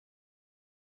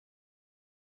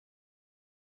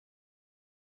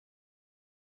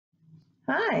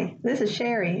Hi, this is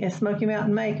Sherry at Smoky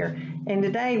Mountain Maker, and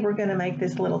today we're going to make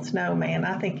this little snowman.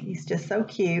 I think he's just so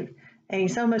cute and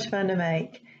he's so much fun to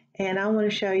make, and I want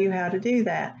to show you how to do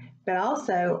that. But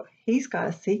also, he's got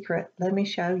a secret. Let me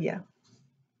show you.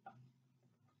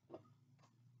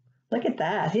 Look at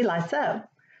that, he lights up.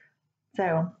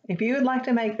 So, if you would like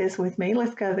to make this with me,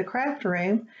 let's go to the craft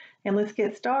room and let's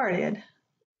get started.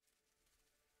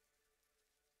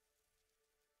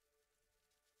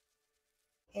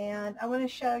 And I want to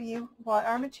show you what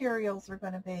our materials are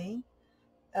going to be.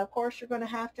 Of course, you're going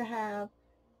to have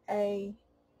a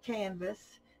canvas,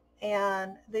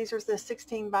 and these are the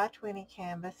 16 by 20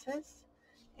 canvases,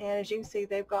 and as you can see,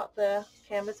 they've got the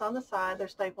canvas on the side, they're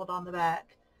stapled on the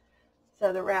back,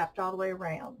 so they're wrapped all the way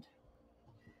around.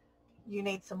 You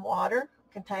need some water,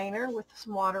 a container with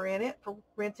some water in it for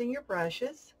rinsing your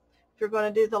brushes. If you're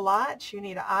going to do the lights, you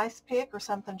need an ice pick or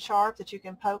something sharp that you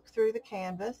can poke through the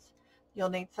canvas. You'll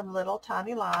need some little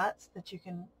tiny lights that you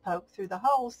can poke through the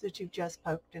holes that you've just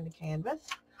poked in the canvas.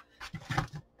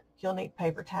 You'll need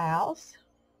paper towels.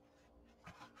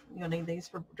 You'll need these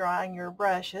for drying your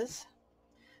brushes.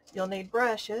 You'll need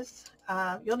brushes.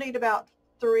 You'll need about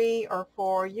 3 or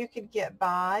 4. You could get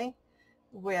by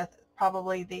with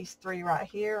probably these 3 right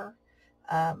here.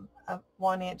 A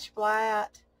 1-inch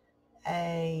flat,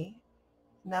 a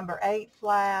number 8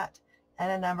 flat,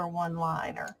 and a number 1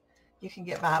 liner. You can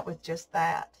get by with just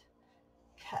that.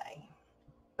 Okay.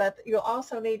 But you'll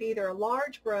also need either a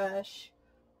large brush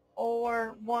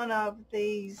or one of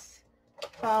these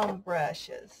foam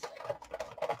brushes.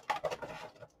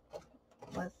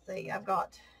 Let's see, I've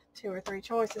got 2 or 3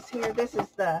 choices here. This is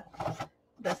the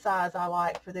size I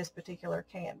like for this particular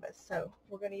canvas, so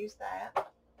we're going to use that.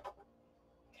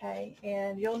 Okay,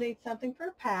 and you'll need something for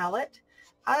a palette.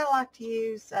 I like to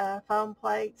use foam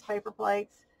plates, paper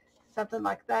plates, something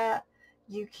like that.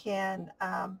 You can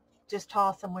just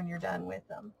toss them when you're done with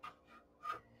them.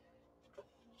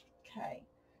 Okay,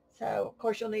 so of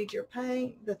course you'll need your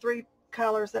paint. The 3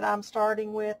 colors that I'm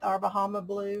starting with are Bahama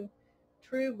Blue,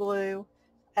 True Blue,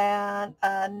 and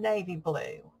Navy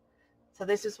Blue. So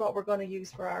this is what we're going to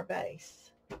use for our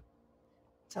base.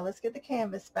 So let's get the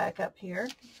canvas back up here.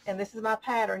 And this is my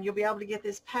pattern. You'll be able to get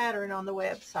this pattern on the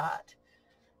website,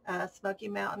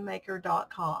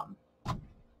 SmokyMountainMaker.com.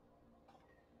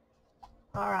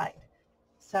 All right.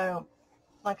 So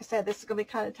like I said, this is going to be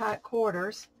kind of tight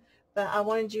quarters, but I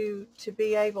wanted you to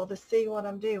be able to see what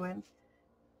I'm doing.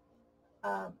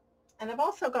 And I've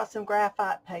also got some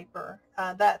graphite paper.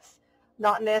 That's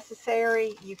not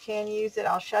necessary. You can use it.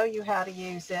 I'll show you how to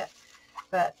use it,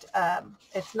 but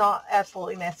it's not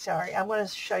absolutely necessary. I'm going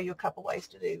to show you a couple ways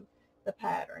to do the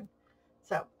pattern.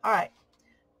 So, all right,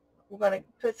 we're going to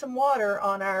put some water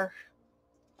on our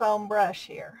foam brush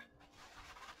here.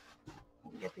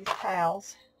 Get these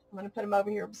towels. I'm going to put them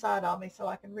over here beside all me so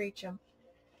I can reach them.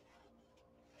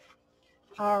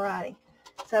 All righty.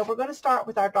 So we're going to start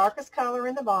with our darkest color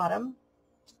in the bottom.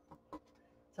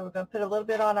 So we're going to put a little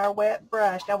bit on our wet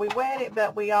brush. Now we wet it,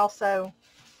 but we also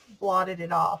blotted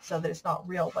it off so that it's not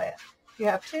real wet. If you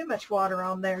have too much water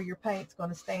on there, your paint's going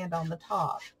to stand on the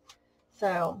top.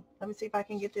 So let me see if I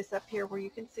can get this up here where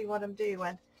you can see what I'm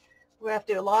doing. We have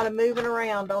to do a lot of moving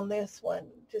around on this one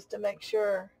just to make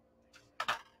sure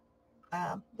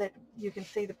that you can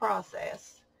see the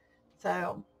process.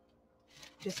 So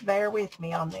just bear with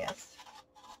me on this.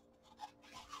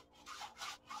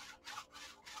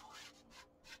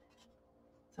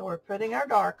 So we're putting our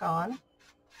dark on.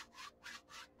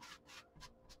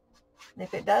 And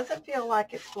if it doesn't feel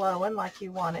like it's flowing like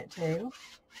you want it to,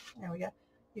 there we go.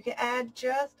 You can add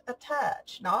just a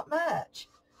touch, not much,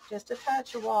 just a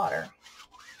touch of water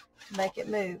to make it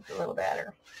move a little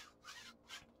better.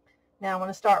 Now I'm going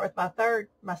to start with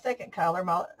my second color,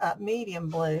 my medium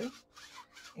blue,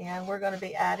 and we're going to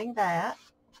be adding that.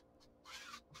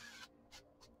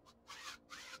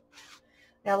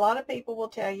 Now a lot of people will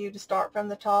tell you to start from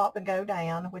the top and go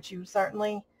down, which you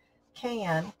certainly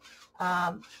can.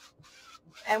 And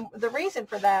the reason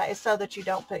for that is so that you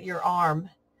don't put your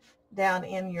arm down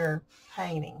in your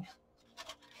painting.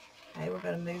 Okay, we're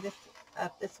going to move this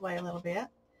up this way a little bit.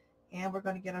 And we're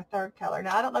going to get our third color.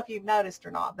 Now, I don't know if you've noticed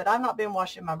or not, but I've not been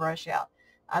washing my brush out.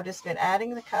 I've just been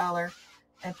adding the color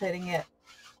and putting it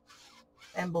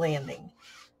and blending.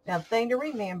 Now, the thing to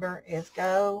remember is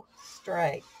go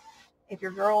straight. If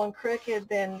you're going crooked,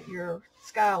 then your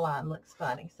skyline looks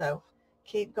funny. So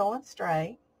keep going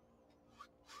straight.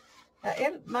 Now,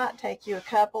 it might take you a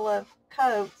couple of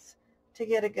coats to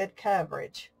get a good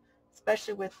coverage,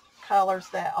 especially with colors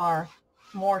that are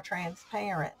more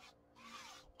transparent.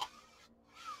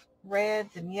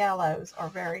 Reds and yellows are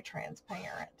very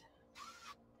transparent.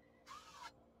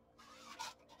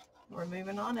 We're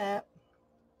moving on up.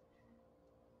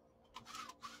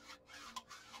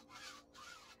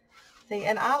 See,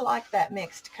 and I like that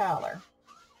mixed color.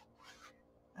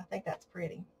 I think that's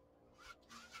pretty.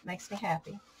 Makes me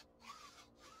happy.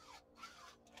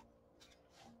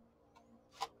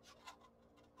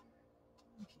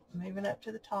 Keep moving up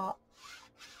to the top.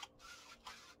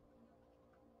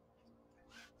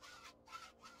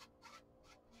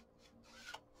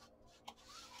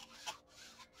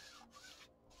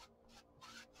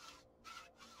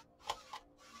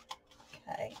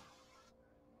 Okay.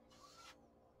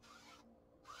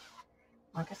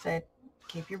 Like I said,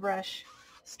 keep your brush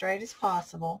straight as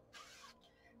possible.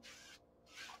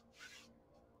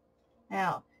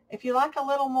 Now, if you like a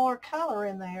little more color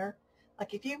in there,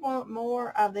 like if you want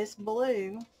more of this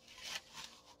blue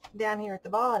down here at the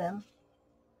bottom,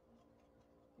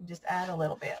 just add a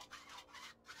little bit.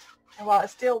 And while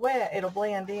it's still wet, it'll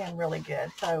blend in really good.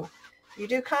 So you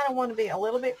do kind of want to be a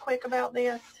little bit quick about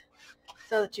this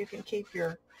so that you can keep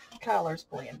your colors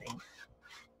blending.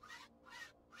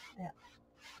 Yeah.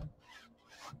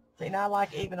 See, now I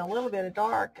like even a little bit of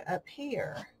dark up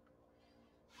here.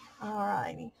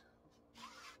 Alrighty.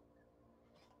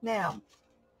 Now,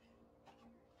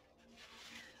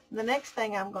 the next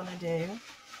thing I'm going to do,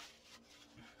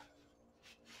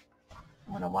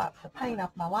 I'm going to wipe the paint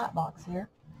off my light box here.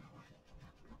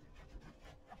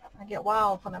 I get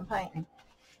wild when I'm painting.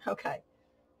 Okay,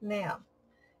 now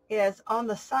is on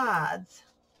the sides.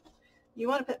 You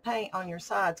want to put paint on your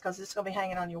sides because it's going to be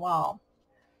hanging on your wall.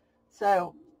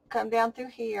 So come down through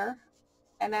here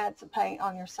and add some paint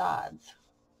on your sides.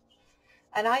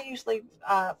 And I usually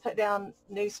put down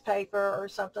newspaper or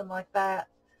something like that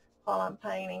while I'm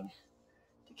painting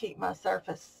to keep my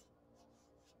surface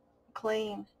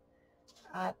clean.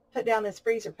 I put down this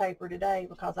freezer paper today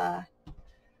because I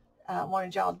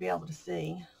wanted y'all to be able to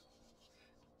see.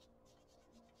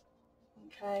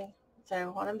 Okay,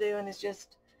 so what I'm doing is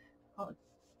just,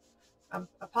 I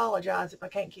apologize if I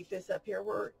can't keep this up here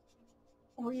where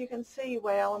you can see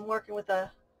well. I'm working with a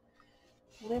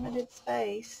limited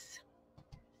space.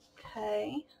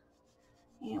 Okay,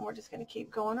 and we're just going to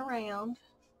keep going around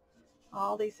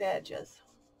all these edges.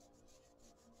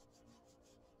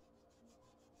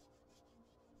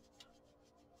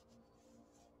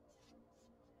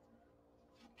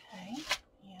 Okay,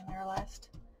 and our last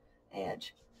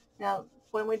edge. Now,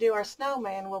 when we do our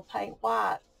snowman, we'll paint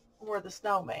white where the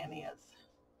snowman is.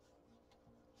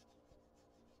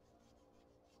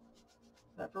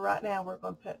 But for right now, we're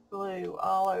going to put blue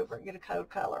all over and get a coat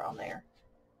color on there.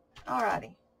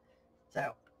 Alrighty,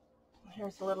 so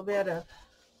here's a little bit of,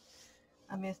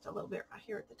 I missed a little bit right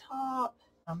here at the top.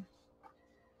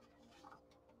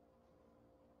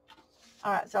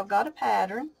 Alright, so I've got a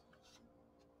pattern,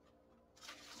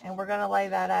 and we're going to lay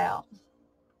that out.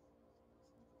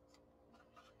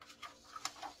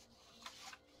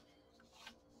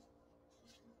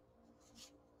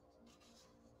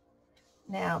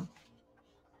 Now,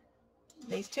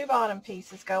 these two bottom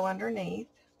pieces go underneath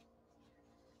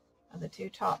of the two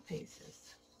top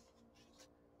pieces.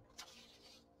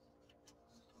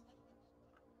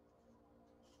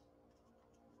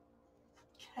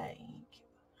 Okay,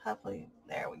 hopefully,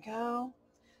 there we go.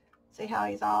 See how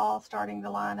he's all starting to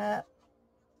line up?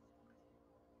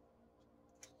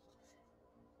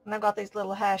 And I've got these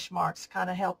little hash marks to kind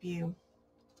of help you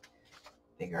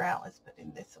figure out. Let's put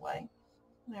it this way.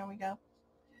 There we go.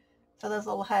 So those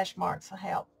little hash marks will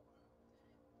help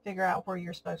figure out where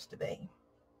you're supposed to be.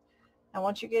 Now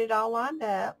once you get it all lined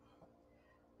up,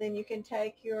 then you can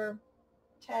take your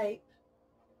tape.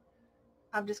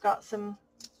 I've just got some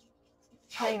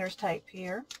painter's tape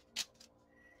here.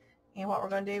 And what we're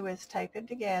going to do is tape it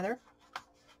together.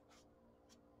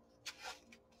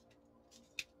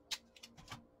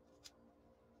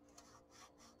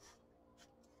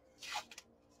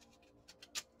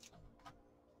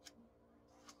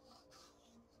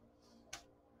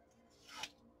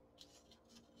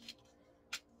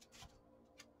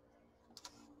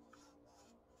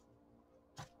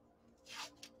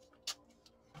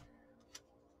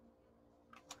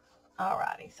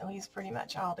 Alrighty, so he's pretty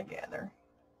much all together.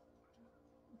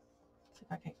 See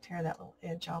if I can't tear that little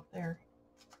edge off there.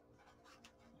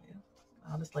 Yeah,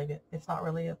 I'll just leave it. It's not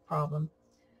really a problem.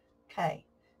 Okay,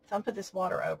 so I'm going to put this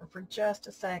water over for just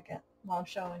a second while I'm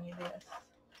showing you this.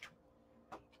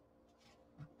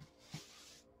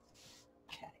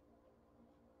 Okay.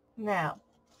 Now,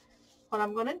 what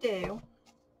I'm going to do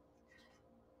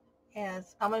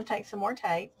is I'm going to take some more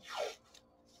tape.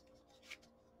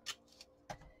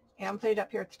 And I'm put it up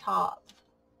here at the top.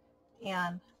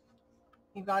 And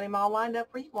you've got him all lined up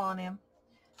where you want him.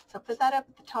 So put that up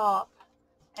at the top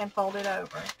and fold it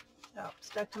over. Oh,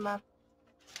 stuck to my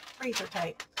freezer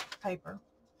tape paper.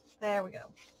 There we go.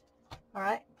 All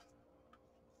right.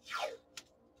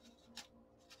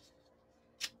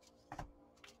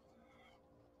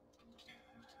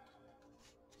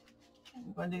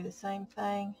 I'm going to do the same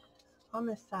thing on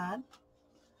this side.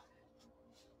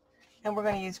 And we're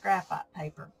going to use graphite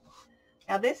paper.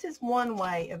 Now this is one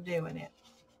way of doing it.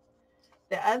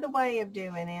 The other way of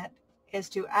doing it is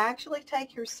to actually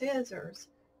take your scissors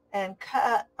and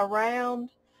cut around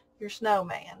your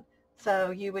snowman.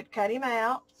 So you would cut him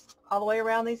out all the way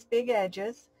around these big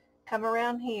edges, come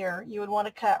around here. You would want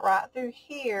to cut right through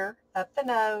here, up the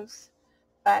nose,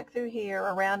 back through here,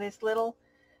 around his little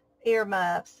ear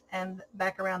muffs, and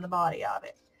back around the body of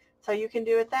it. So you can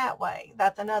do it that way.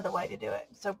 That's another way to do it.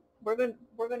 So we're going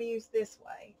to use this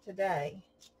way today.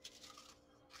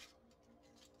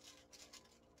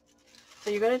 So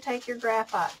you're going to take your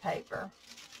graphite paper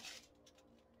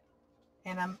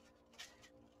and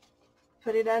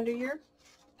put it under your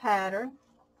pattern.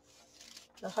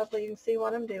 So hopefully you can see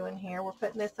what I'm doing here. We're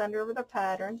putting this under the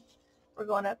pattern. We're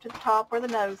going up to the top where the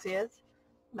nose is.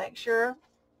 Make sure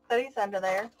that he's under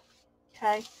there.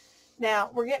 Okay.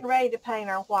 Now we're getting ready to paint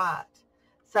our white.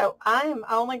 So I'm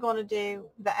only going to do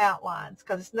the outlines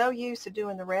because it's no use of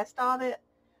doing the rest of it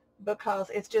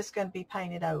because it's just going to be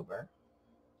painted over.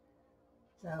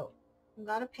 So I've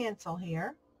got a pencil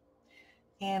here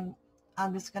and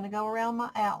I'm just going to go around my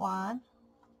outline.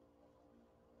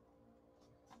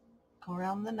 Go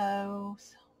around the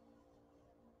nose.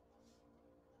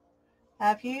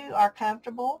 Now if you are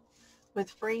comfortable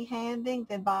with freehanding,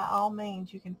 then by all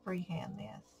means you can freehand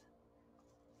this.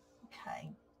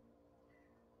 Okay.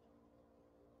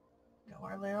 Go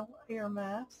our little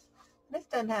earmuffs. This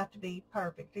doesn't have to be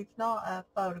perfect. It's not a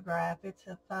photograph. It's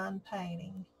a fun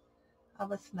painting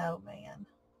of a snowman.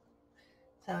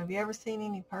 So have you ever seen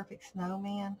any perfect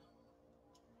snowman?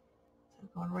 So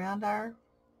going around our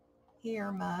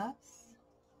earmuffs.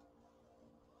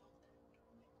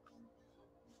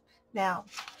 Now,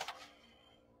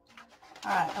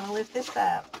 all right, I'm going to lift this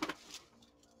up.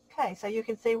 Okay, so you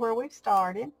can see where we've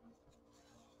started.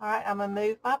 All right, I'm going to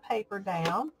move my paper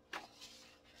down.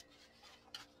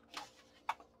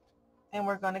 And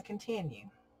we're going to continue.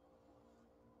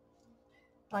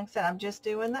 Like I said, I'm just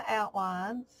doing the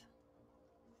outlines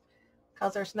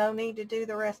because there's no need to do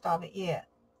the rest of it yet.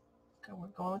 Okay, we're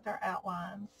going with our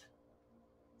outlines.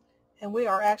 And we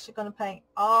are actually going to paint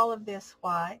all of this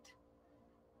white.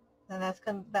 And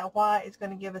that white is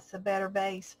going to give us a better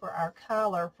base for our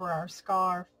color, for our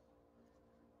scarf,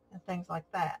 and things like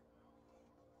that.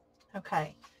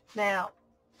 Okay, now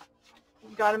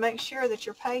you've got to make sure that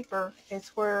your paper is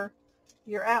where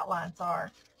your outlines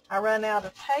are. I run out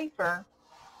of paper,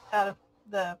 out of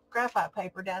the graphite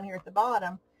paper down here at the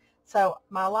bottom, so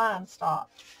my line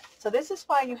stopped. So this is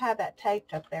why you have that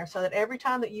taped up there, so that every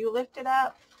time that you lift it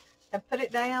up and put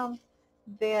it down,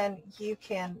 then you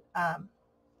can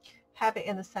have it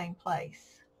in the same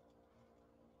place.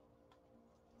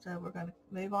 So we're going to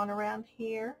move on around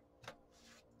here,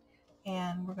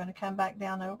 and we're going to come back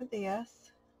down over this.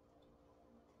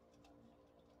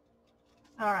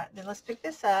 All right, then let's pick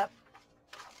this up.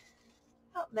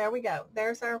 Oh, there we go.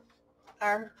 There's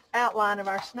our outline of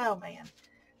our snowman.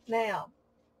 Now,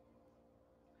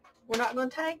 we're not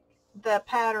going to take the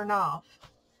pattern off.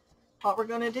 What we're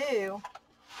going to do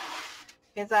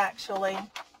is actually,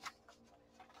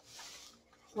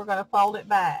 we're going to fold it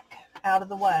back out of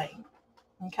the way.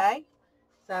 Okay?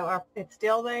 So it's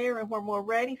still there, and when we're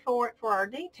ready for it for our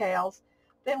details,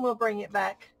 then we'll bring it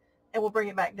back, and we'll bring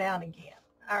it back down again.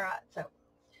 All right, so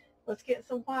let's get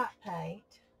some white paint.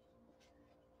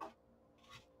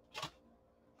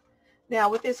 Now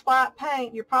with this white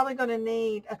paint, you're probably going to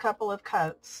need a couple of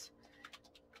coats.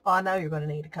 Well, I know you're going to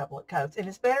need a couple of coats. And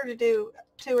it's better to do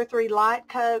 2 or 3 light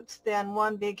coats than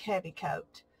one big heavy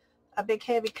coat. A big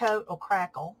heavy coat will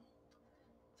crackle.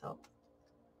 So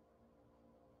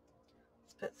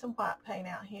let's put some white paint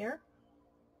out here.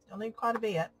 You'll need quite a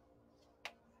bit.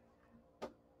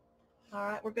 All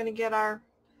right, we're going to get our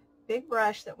big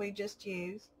brush that we just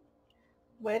used.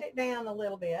 Wet it down a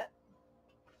little bit.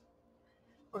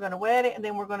 We're going to wet it and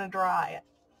then we're going to dry it.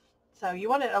 So you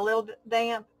want it a little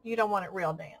damp. You don't want it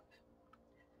real damp.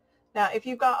 Now, if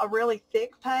you've got a really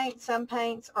thick paint, some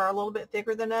paints are a little bit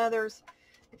thicker than others.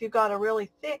 If you've got a really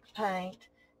thick paint,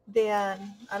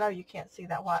 then, I know you can't see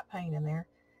that white paint in there,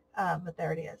 but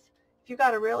there it is. If you've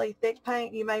got a really thick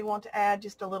paint, you may want to add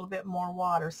just a little bit more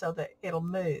water so that it'll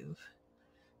move.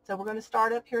 So we're going to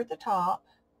start up here at the top.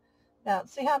 Now,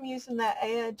 see how I'm using that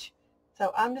edge?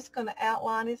 So I'm just going to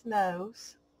outline his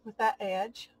nose with that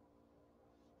edge.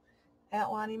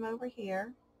 outline him over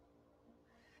here.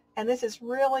 And this is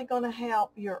really going to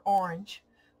help your orange.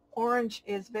 Orange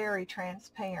is very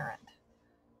transparent,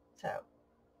 so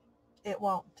it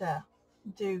won't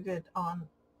do good on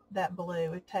that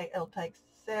blue. It'll take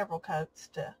several coats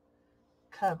to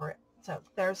cover it. So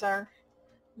there's our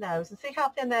nose. And see how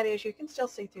thin that is? You can still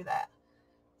see through that.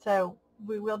 So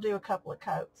we will do a couple of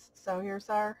coats. So here's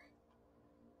our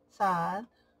side.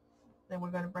 Then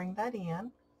we're going to bring that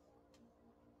in.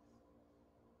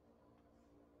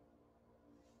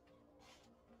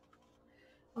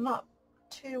 I'm not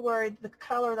too worried the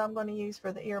color that I'm going to use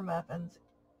for the ear muffins.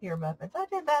 I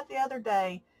did that the other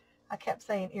day. I kept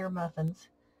saying ear muffins.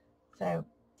 So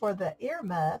for the ear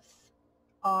muffs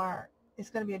it's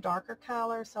going to be a darker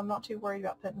color, so I'm not too worried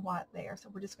about putting white there. So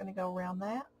we're just going to go around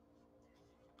that.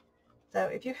 So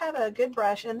if you have a good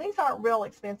brush, and these aren't real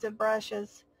expensive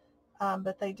brushes,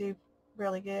 but they do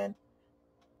really good.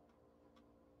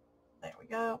 There we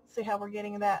go. See how we're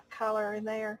getting that color in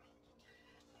there?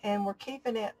 And we're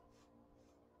keeping it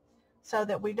so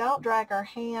that we don't drag our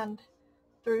hand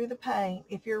through the paint.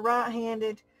 If you're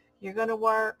right-handed, you're going to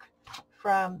work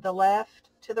from the left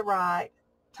to the right,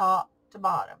 top to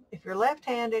bottom. If you're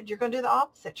left-handed, you're going to do the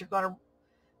opposite. You're going to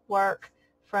work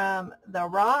from the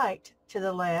right to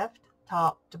the left,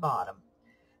 top to bottom.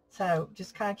 So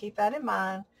just kind of keep that in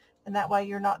mind, and that way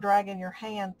you're not dragging your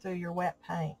hand through your wet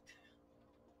paint.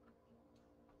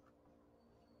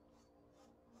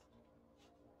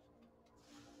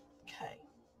 Okay.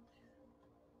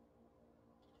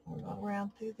 We'll go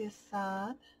around through this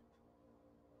side.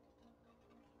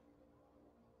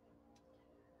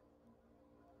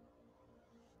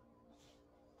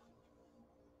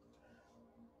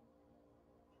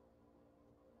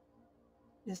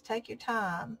 Just take your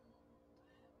time.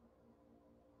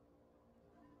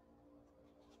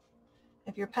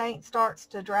 If your paint starts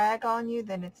to drag on you,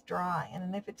 then it's drying.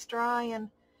 And if it's drying,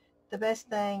 the best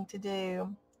thing to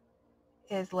do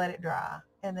is let it dry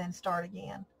and then start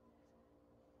again.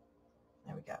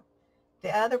 There we go.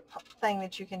 The other thing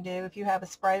that you can do if you have a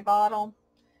spray bottle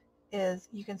is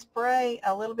you can spray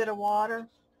a little bit of water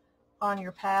on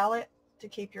your palette to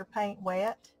keep your paint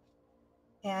wet.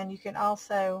 And you can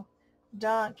also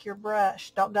dunk your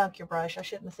brush. Don't dunk your brush. I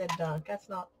shouldn't have said dunk. That's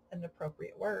not an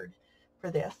appropriate word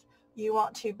for this. You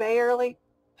want to barely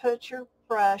put your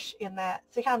brush in that.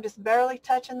 See how I'm just barely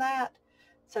touching that?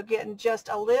 So getting just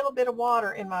a little bit of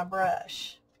water in my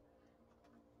brush.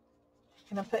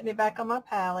 And I'm putting it back on my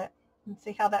palette. And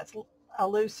see how that's a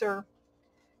looser,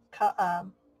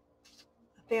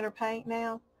 thinner paint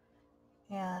now?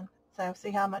 And so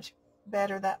see how much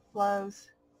better that flows?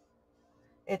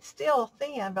 It's still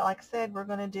thin, but like I said, we're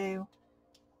going to do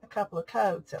a couple of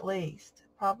coats at least,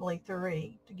 probably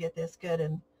 3 to get this good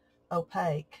and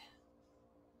opaque.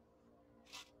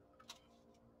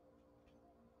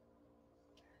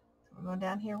 So we're going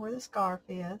down here where the scarf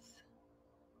is.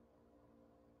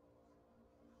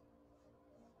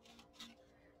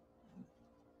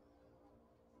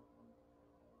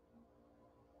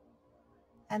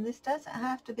 And this doesn't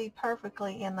have to be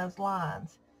perfectly in those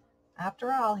lines.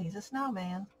 After all, he's a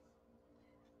snowman.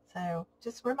 So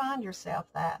just remind yourself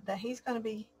that he's going to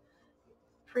be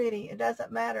pretty. It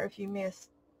doesn't matter if you miss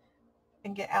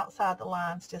and get outside the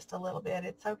lines just a little bit.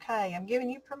 It's okay. I'm giving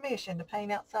you permission to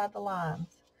paint outside the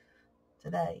lines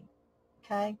today.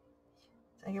 Okay?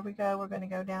 So here we go. We're going to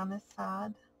go down this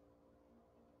side.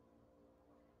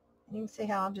 And you can see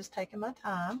how I'm just taking my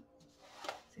time.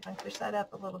 See if I can push that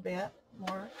up a little bit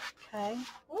more. Okay.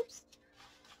 Whoops.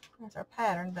 There's our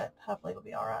pattern, but hopefully it'll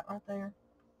be all right there.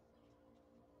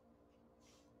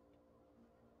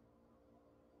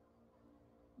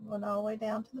 Going all the way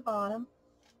down to the bottom.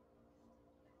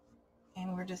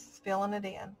 And we're just filling it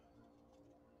in.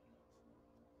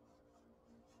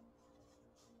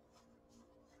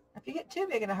 If you get too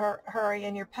big in a hurry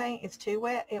and your paint is too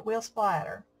wet, it will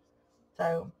splatter.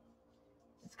 So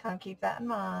just kind of keep that in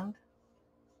mind.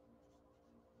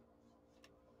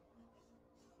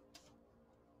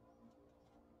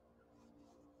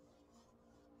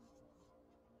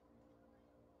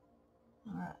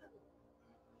 All right.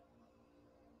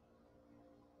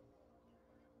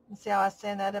 You see how I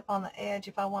send that up on the edge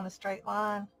if I want a straight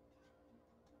line?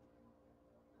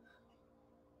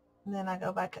 And then I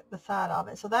go back up the side of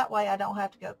it. So that way I don't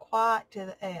have to go quite to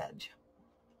the edge.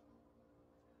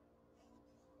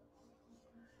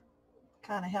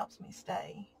 Kind of helps me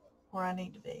stay where I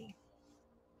need to be.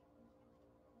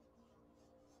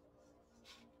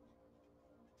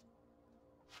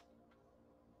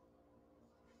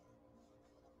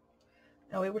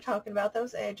 Now we were talking about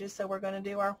those edges, so we're going to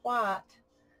do our white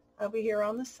over here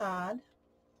on the side.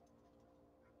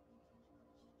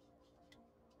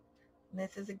 And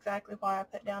this is exactly why I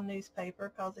put down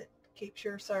newspaper, because it keeps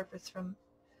your surface from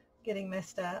getting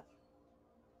messed up.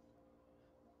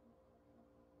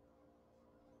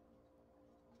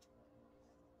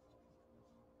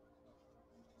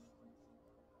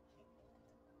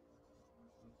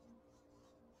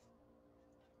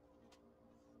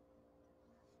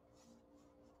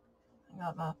 I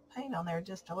got my paint on there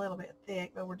just a little bit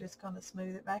thick, but we're just going to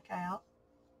smooth it back out.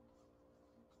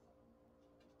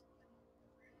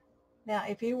 Now,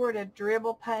 if you were to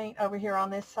dribble paint over here on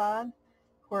this side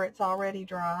where it's already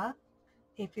dry,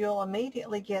 if you'll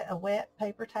immediately get a wet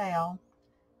paper towel,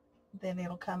 then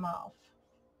it'll come off.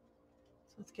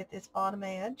 So let's get this bottom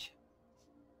edge.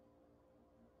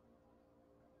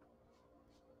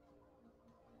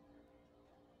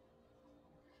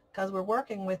 Because we're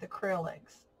working with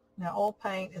acrylics. Now, oil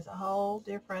paint is a whole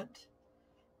different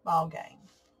ball game,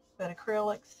 but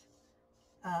acrylics,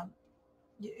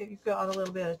 you've got a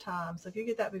little bit of time. So if you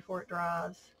get that before it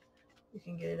dries, you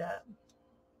can get it up.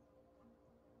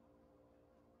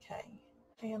 Okay,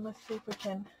 and let's see if we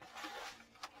can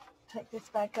take this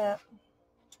back up.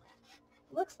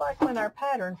 Looks like when our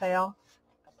pattern fell,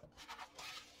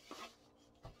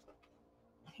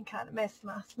 it kind of messed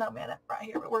my snowman up right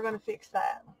here, but we're going to fix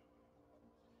that.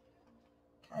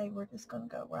 Okay, we're just going to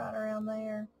go right around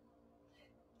there,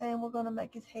 and we're going to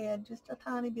make his head just a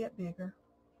tiny bit bigger.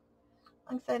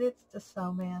 Like I said, it's the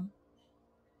snowman.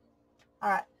 All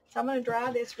right, so I'm going to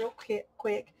dry this real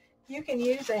quick. You can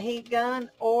use a heat gun,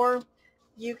 or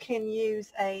you can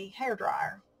use a hair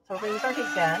dryer. So we're going to use our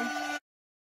heat gun.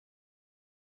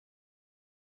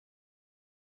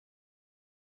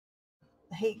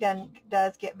 The heat gun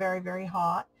does get very, very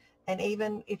hot, and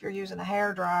even if you're using a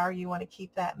hair dryer, you want to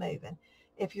keep that moving.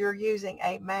 If you're using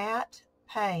a matte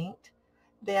paint,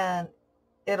 then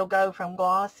it'll go from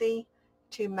glossy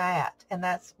to matte, and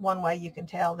that's one way you can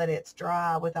tell that it's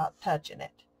dry without touching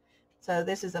it. So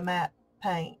this is a matte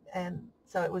paint, and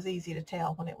so it was easy to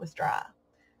tell when it was dry.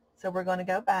 So we're going to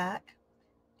go back,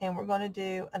 and we're going to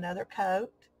do another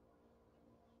coat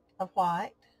of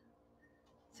white.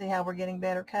 See how we're getting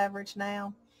better coverage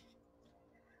now?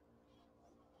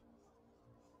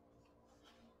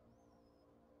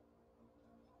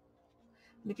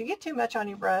 And if you get too much on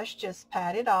your brush, just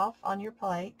pat it off on your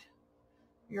plate,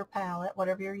 your palette,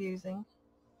 whatever you're using.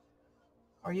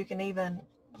 Or you can even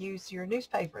use your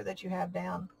newspaper that you have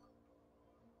down.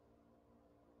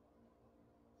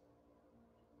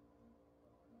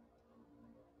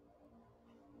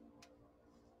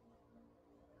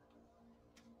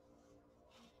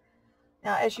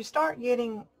 Now, as you start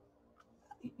getting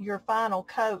your final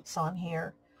coats on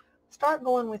here, start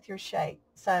going with your shape.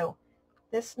 So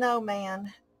this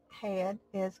snowman head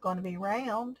is going to be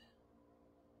round.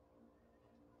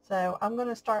 So I'm going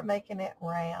to start making it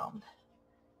round.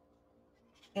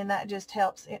 And that just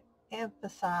helps it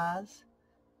emphasize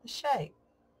the shape.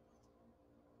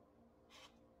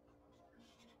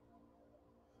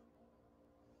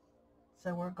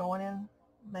 So we're going in,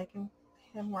 making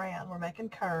him round. We're making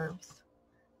curves.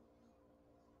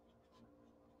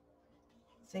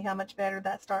 See how much better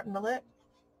that's starting to look?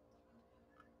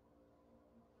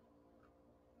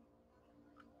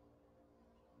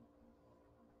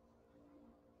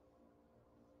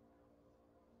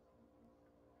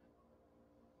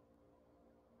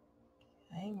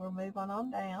 Okay, we're moving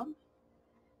on down.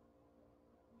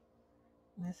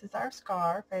 And this is our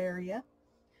scarf area.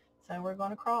 So we're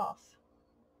going to cross.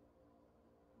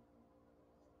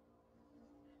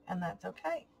 And that's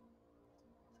okay.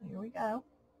 So here we go.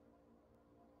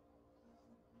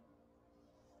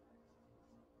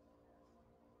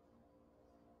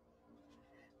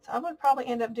 So I'm going to probably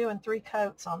end up doing 3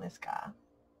 coats on this guy.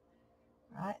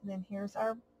 All right, and then here's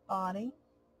our body.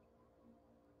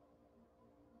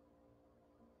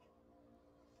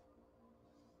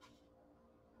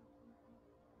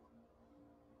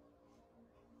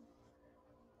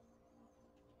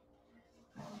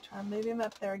 I'll try and move him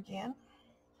up there again.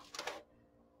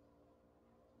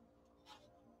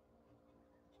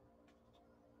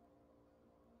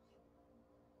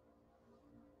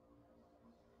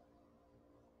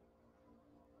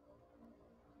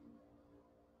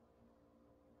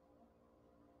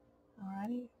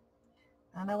 Alrighty.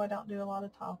 I know I don't do a lot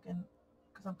of talking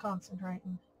because I'm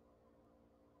concentrating.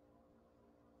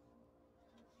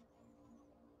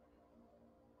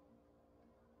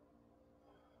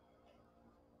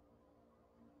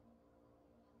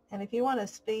 And if you want to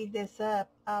speed this up,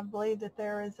 I believe that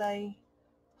there is a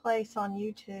place on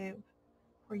YouTube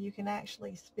where you can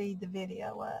actually speed the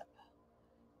video up.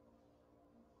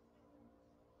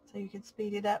 So you can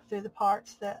speed it up through the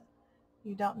parts that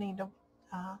you don't need to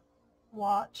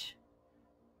watch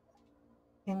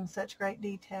in such great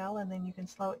detail, and then you can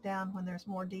slow it down when there's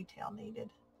more detail needed.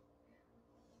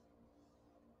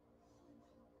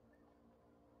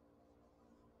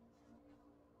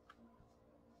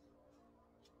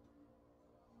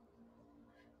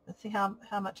 Let's see how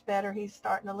much better he's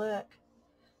starting to look.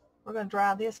 We're going to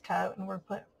dry this coat, and we're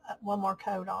going to put one more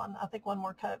coat on. I think one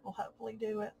more coat will hopefully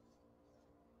do it.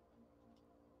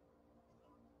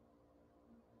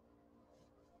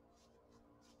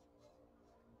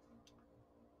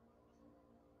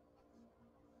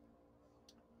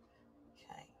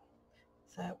 Okay,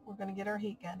 so we're going to get our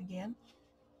heat gun again.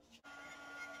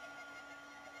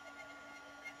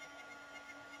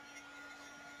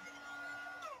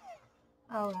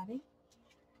 Alrighty,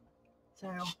 so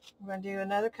we're going to do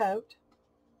another coat.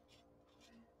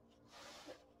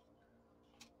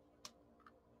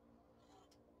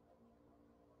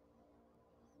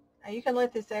 Now you can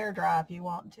let this air dry if you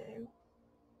want to.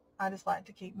 I just like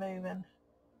to keep moving.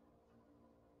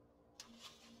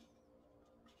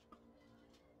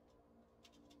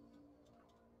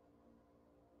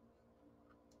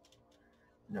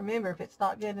 And remember, if it's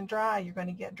not good and dry, you're going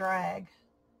to get drag.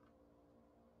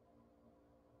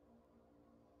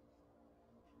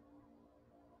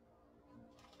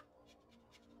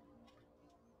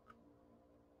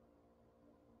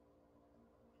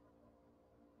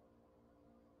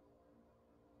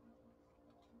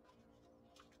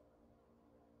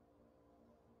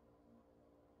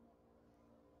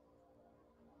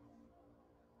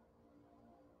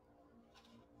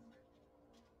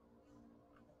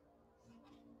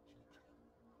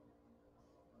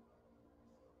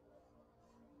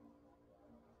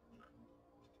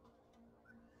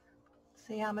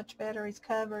 See how much better he's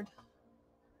covered.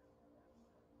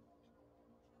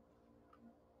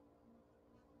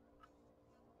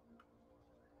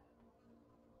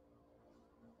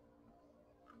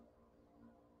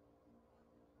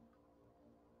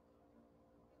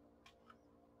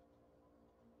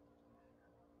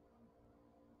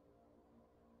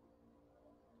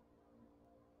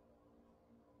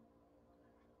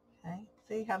 Okay,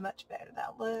 see how much better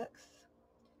that looks.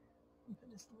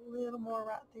 Put just a little more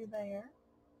right through there.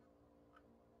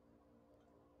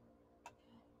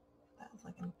 That's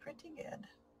looking pretty good.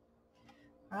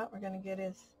 All right, we're going to get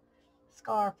his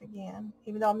scarf again,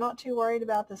 even though I'm not too worried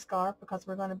about the scarf because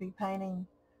we're going to be painting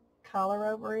color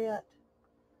over it.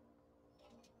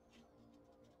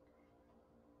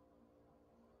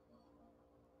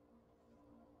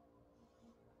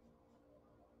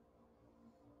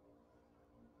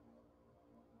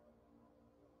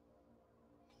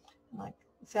 Like,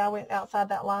 see, I went outside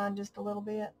that line just a little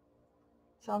bit,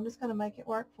 so I'm just going to make it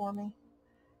work for me.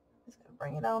 Just going to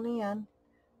bring it on in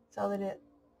so that it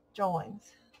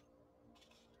joins.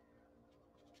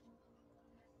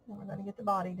 And we're going to get the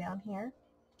body down here.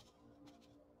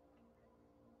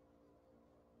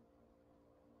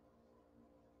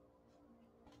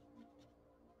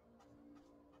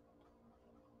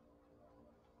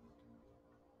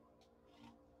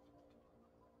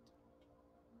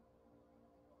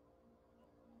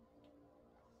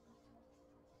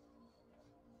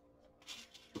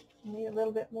 Need a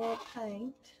little bit more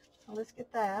paint, so let's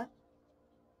get that.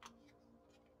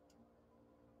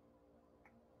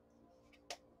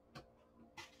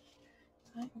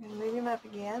 All right, I'm going to move him up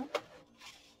again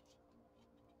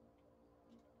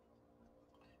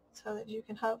so that you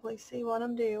can hopefully see what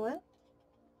I'm doing.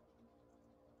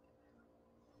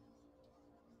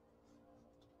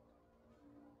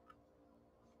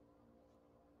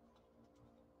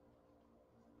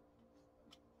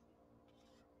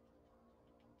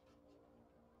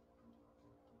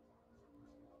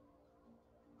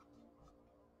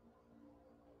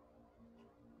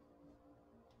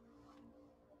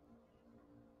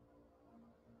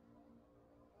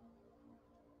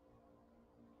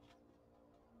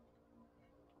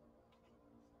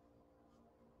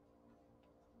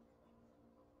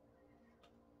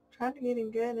 Trying to get him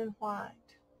good and white.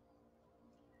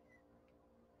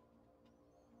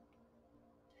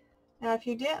 Now, if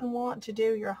you didn't want to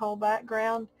do your whole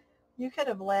background, you could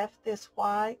have left this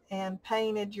white and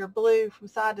painted your blue from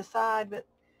side to side, but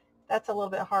that's a little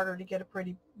bit harder to get a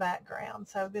pretty background.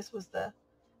 So this was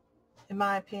in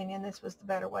my opinion, this was the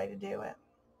better way to do it.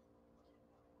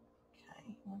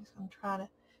 Okay, I'm just going to try to,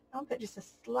 I'm going to put just a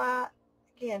slight,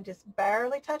 again, just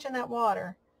barely touching that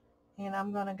water. And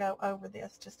I'm going to go over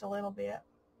this just a little bit.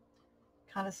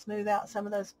 Kind of smooth out some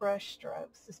of those brush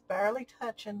strokes. Just barely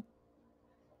touching.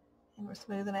 And we're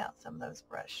smoothing out some of those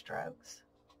brush strokes.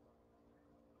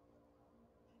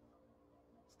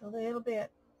 Just a little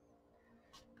bit.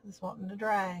 Because it's wanting to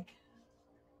drag.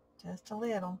 Just a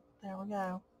little. There we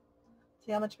go.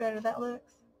 See how much better that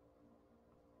looks?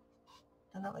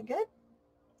 Doesn't that look good?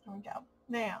 There we go.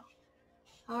 Now,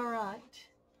 all right.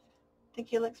 I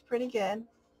think it looks pretty good.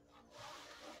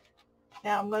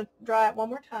 Now I'm going to dry it one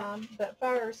more time, but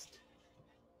first,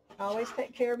 always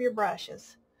take care of your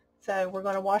brushes. So we're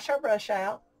going to wash our brush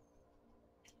out.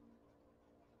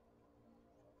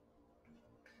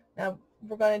 Now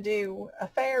we're going to do a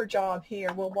fair job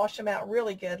here. We'll wash them out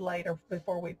really good later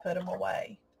before we put them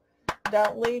away.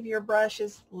 Don't leave your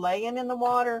brushes laying in the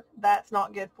water. That's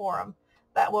not good for them.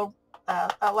 That will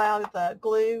allow the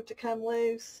glue to come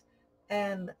loose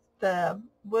and the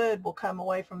wood will come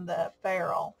away from the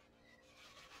ferrule.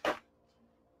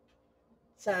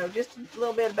 So just a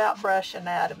little bit about brush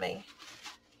anatomy.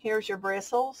 Here's your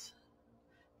bristles.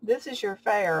 This is your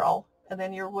ferrule and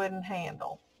then your wooden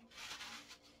handle.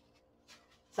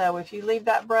 So if you leave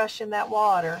that brush in that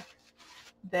water,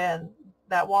 then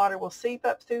that water will seep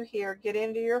up through here, get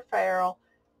into your ferrule,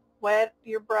 wet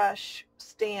your brush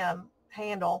stem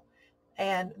handle,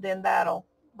 and then that'll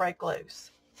break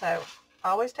loose. So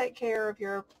always take care of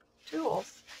your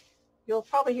tools. You'll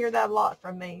probably hear that a lot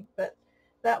from me, but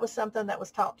that was something that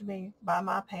was taught to me by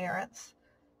my parents,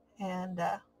 and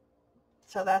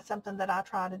so that's something that I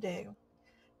try to do.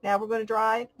 Now we're going to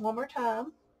dry it one more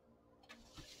time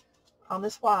on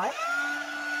this white.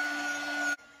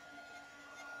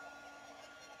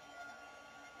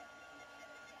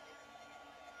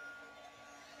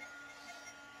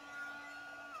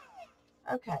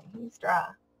 Okay, he's dry.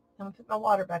 I'm going to put my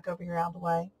water back over here out of the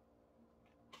way.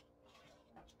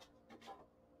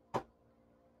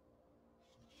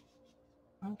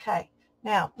 Okay,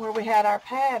 now where we had our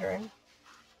pattern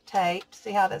taped,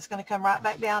 see how that's going to come right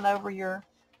back down over your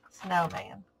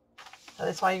snowman. So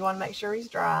that's why you want to make sure he's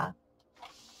dry.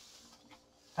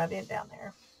 Right in down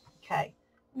there. Okay,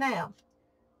 now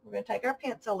we're going to take our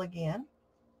pencil again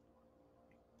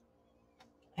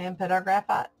and put our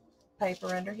graphite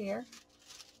paper under here.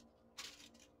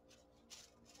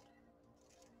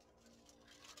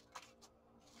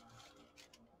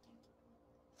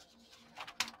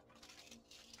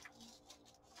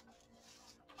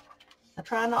 Now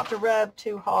try not to rub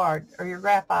too hard or your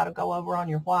graphite will go over on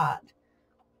your white.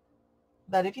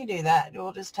 But if you do that,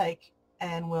 we'll just take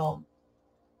and we'll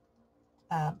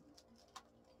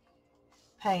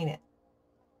paint it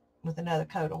with another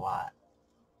coat of white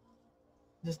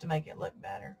just to make it look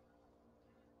better.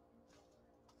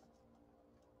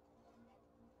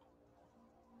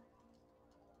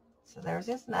 So there's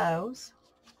his nose,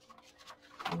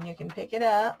 and you can pick it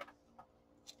up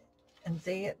and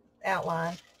see it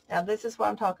outline. Now this is what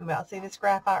I'm talking about. See this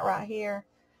graphite right here?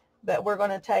 But we're going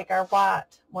to take our white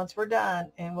once we're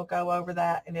done and we'll go over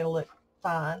that and it'll look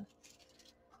fine.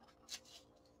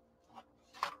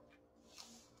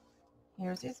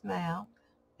 Here's his mouth.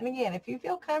 And again, if you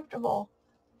feel comfortable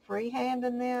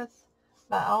freehanding this,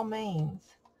 by all means,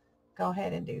 go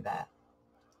ahead and do that.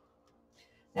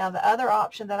 Now the other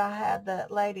option that I had the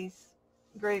ladies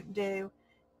group do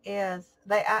is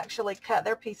they actually cut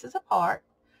their pieces apart.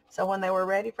 So when they were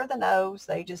ready for the nose,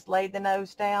 they just laid the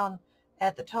nose down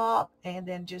at the top and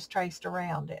then just traced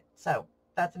around it. So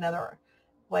that's another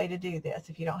way to do this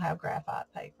if you don't have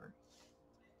graphite paper.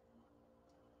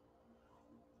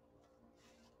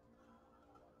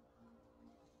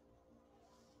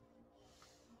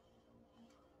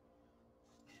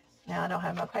 Now I don't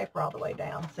have my paper all the way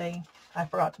down. See, I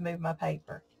forgot to move my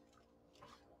paper.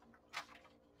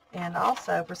 And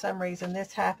also, for some reason,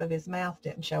 this half of his mouth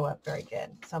didn't show up very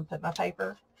good. So I'm putting my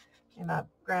paper and my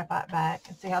graphite back.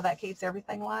 And see how that keeps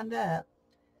everything lined up?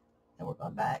 And we're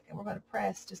going back and we're going to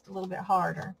press just a little bit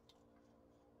harder.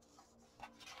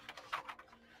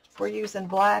 We're using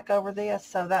black over this,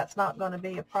 so that's not going to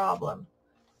be a problem.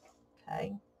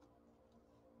 Okay.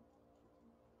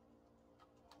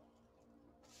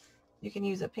 You can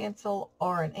use a pencil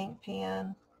or an ink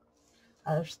pen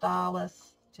or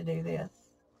stylus to do this.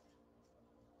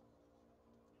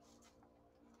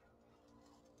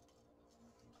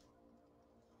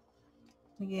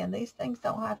 Again, these things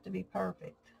don't have to be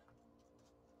perfect.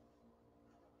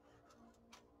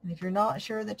 And if you're not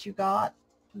sure that you got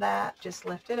that, just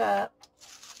lift it up,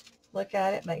 look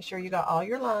at it, make sure you got all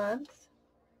your lines.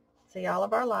 See, all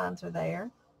of our lines are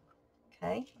there.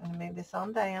 Okay, I'm going to move this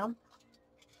on down.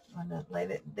 I'm going to lay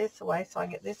it this way so I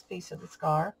get this piece of the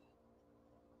scarf.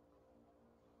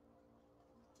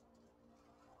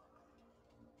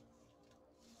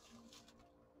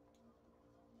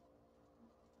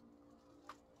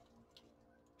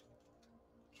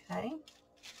 Okay, I'm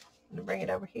going to bring it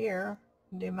over here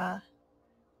and do my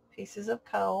pieces of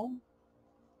coal.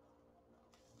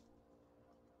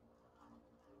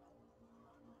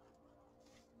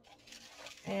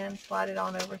 and slide it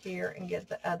on over here and get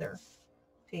the other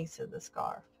piece of the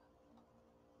scarf.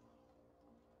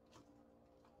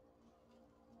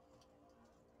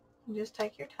 And just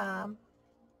take your time.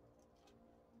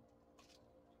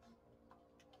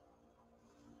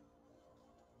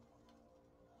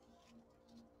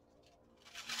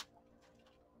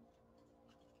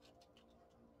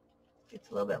 It's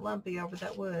a little bit lumpy over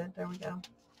that wood. There we go.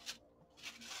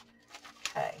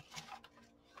 Okay.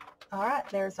 All right,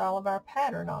 there's all of our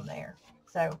pattern on there.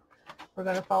 So we're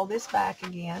going to fold this back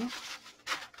again,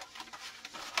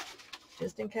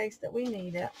 just in case that we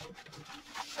need it.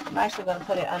 I'm actually going to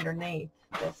put it underneath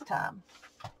this time.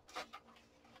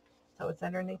 So it's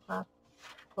underneath my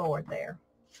board there.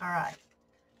 All right.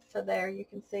 So there you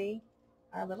can see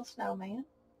our little snowman.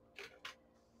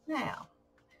 Now,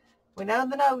 we know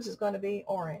the nose is going to be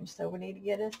orange, so we need to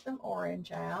get us some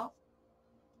orange out.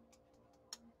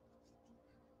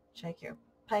 Shake your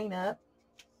paint up.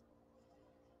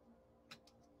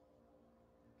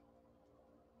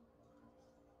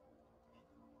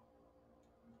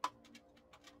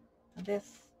 This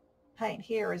paint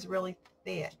here is really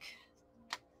thick.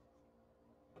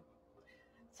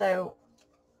 So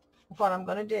what I'm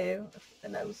going to do, put the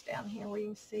nose down here where you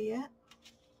can see it.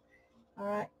 All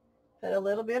right, put a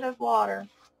little bit of water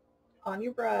on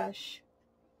your brush,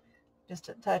 just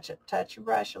to touch your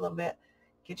brush a little bit.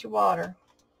 Get your water.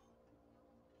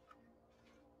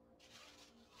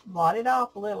 Blot it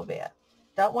off a little bit.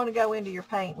 Don't want to go into your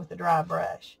paint with a dry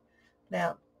brush.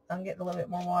 Now, I'm getting a little bit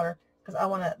more water because I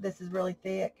want to, this is really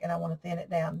thick and I want to thin it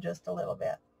down just a little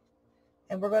bit.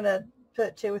 And we're going to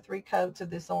put 2 or 3 coats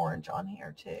of this orange on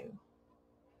here too.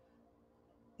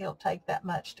 It'll take that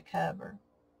much to cover.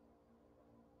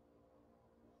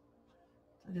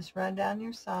 So just run down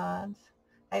your sides.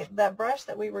 Hey, that brush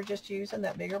that we were just using,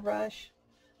 that bigger brush,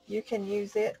 you can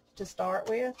use it to start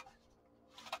with.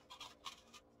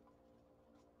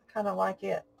 I kind of like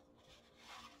it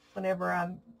whenever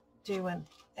I'm doing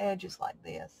edges like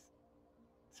this.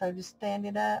 So just stand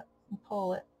it up and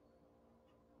pull it.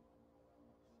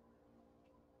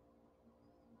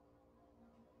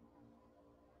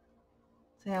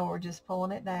 See how we're just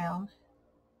pulling it down.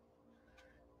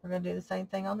 We're going to do the same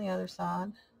thing on the other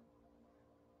side.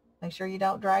 Make sure you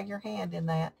don't drag your hand in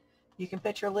that. You can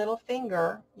put your little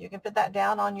finger, you can put that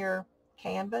down on your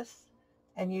canvas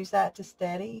and use that to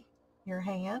steady your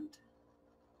hand.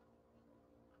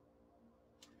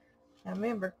 Now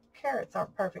remember, carrots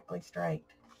aren't perfectly straight.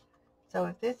 So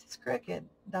if this is crooked,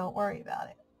 don't worry about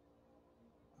it.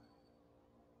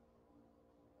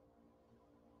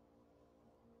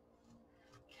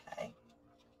 Okay.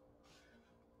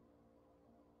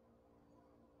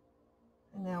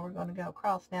 And now we're going to go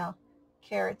across. Now,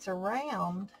 carrots are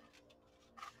round,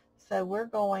 so we're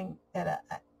going at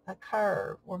a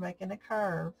curve. We're making a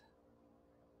curve.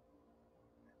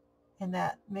 And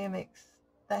that mimics,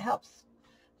 that helps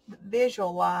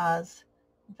visualize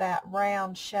that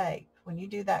round shape when you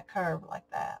do that curve like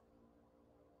that.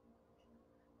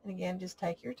 And again, just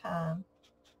take your time.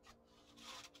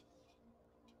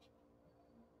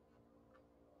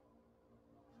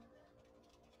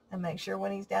 And make sure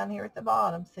when he's down here at the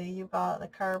bottom, see, you've got the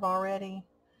curve already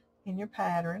in your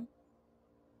pattern.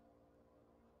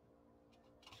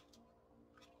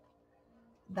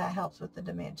 That helps with the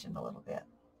dimension a little bit.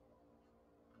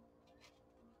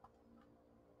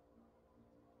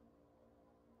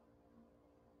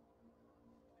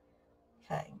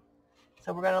 Okay,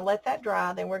 so we're going to let that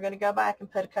dry. Then we're going to go back and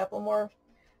put a couple more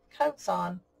coats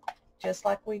on, just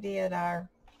like we did our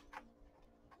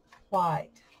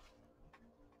white.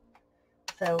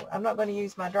 So I'm not going to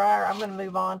use my dryer. I'm going to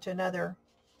move on to another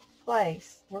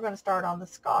place. We're going to start on the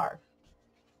scarf.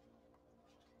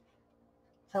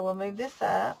 So we'll move this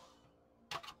up.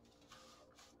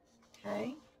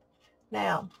 Okay.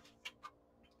 Now,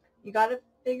 you got to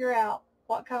figure out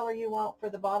what color you want for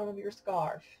the bottom of your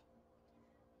scarf.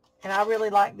 And I really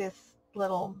like this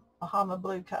little Bahama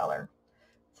blue color.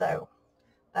 So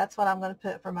that's what I'm going to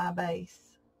put for my base.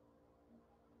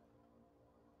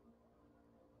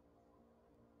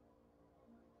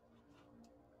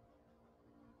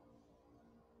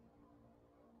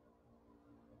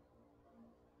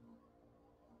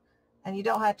 And you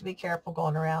don't have to be careful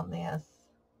going around this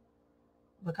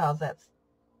because that's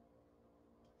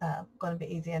going to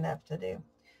be easy enough to do.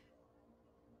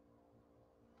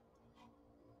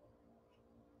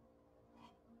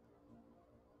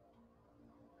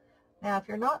 Now, if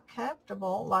you're not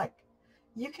comfortable, like,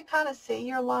 you can kind of see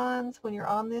your lines when you're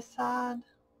on this side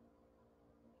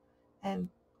and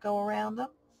go around them,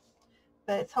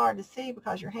 but it's hard to see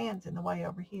because your hand's in the way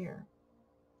over here.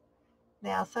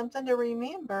 Now, something to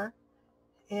remember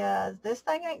is this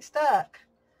thing ain't stuck.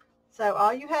 So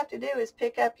all you have to do is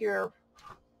pick up your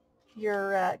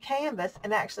canvas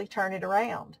and actually turn it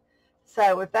around.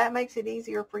 So if that makes it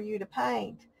easier for you to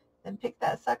paint, then pick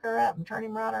that sucker up and turn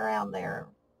him right around there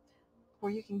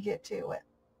where you can get to it.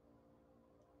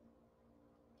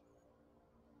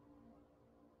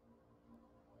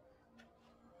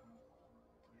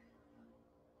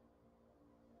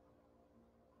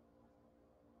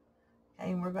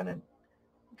 Okay, and we're going to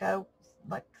go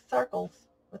like circles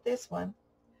with this one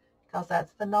because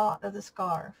that's the knot of the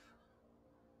scarf.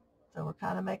 So we're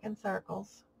kind of making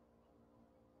circles.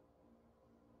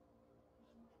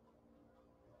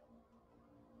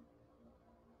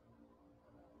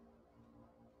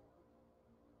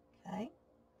 Okay,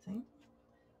 see?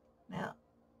 Now,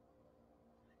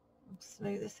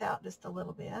 smooth this out just a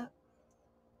little bit.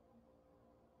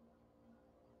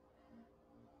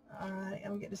 All right,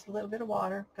 I'm going to get just a little bit of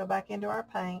water, go back into our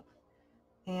paint,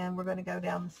 and we're going to go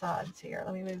down the sides here.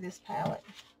 Let me move this palette.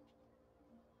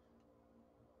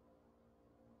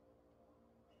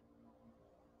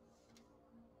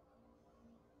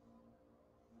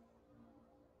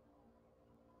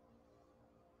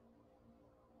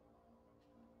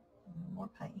 More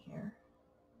paint here.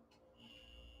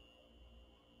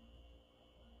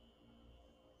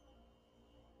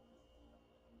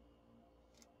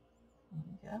 There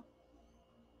we go.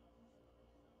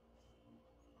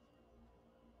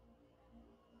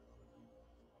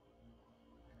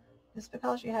 Just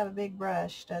because you have a big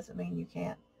brush doesn't mean you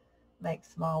can't make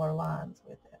smaller lines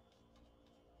with it.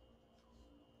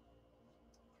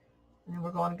 And then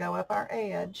we're going to go up our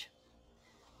edge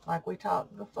like we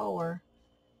talked before.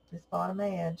 This bottom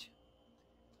edge,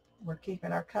 we're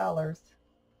keeping our colors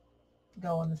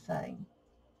going the same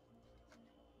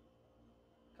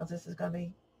because this is going to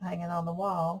be hanging on the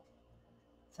wall,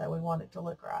 so we want it to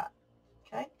look right.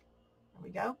 Okay, there we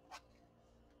go.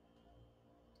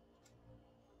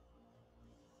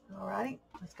 All right,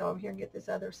 let's go over here and get this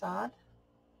other side.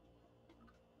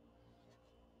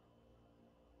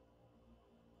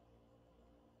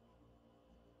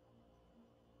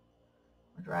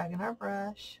 We're dragging our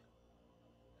brush,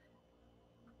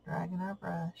 dragging our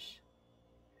brush.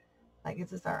 That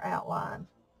gives us our outline.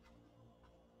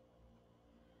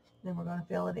 Then we're going to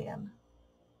fill it in.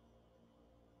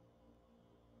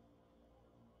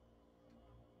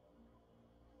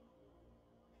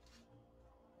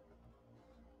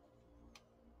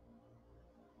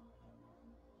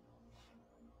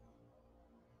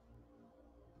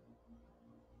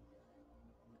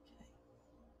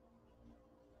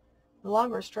 The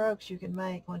longer strokes you can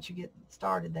make once you get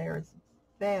started there is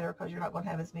better because you're not going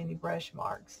to have as many brush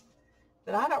marks.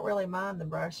 But I don't really mind the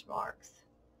brush marks.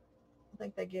 I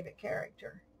think they give it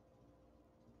character.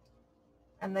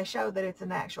 And they show that it's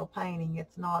an actual painting.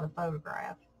 It's not a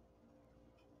photograph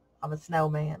of a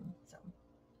snowman. So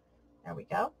there we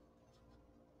go.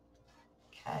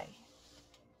 Okay.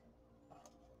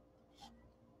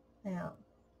 Now,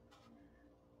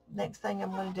 next thing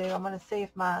I'm going to do, I'm going to see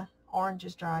if my orange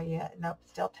is dry yet. Nope,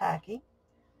 still tacky.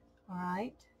 All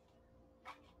right.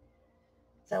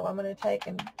 So I'm going to take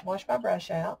and wash my brush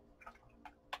out.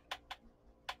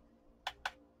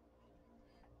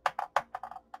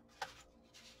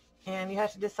 And you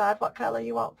have to decide what color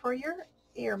you want for your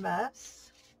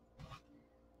earmuffs.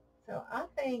 So I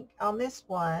think on this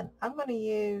one, I'm going to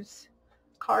use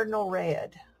cardinal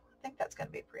red. I think that's going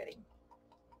to be pretty.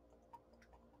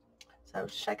 So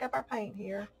shake up our paint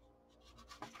here.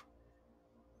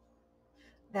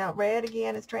 Now red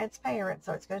again is transparent,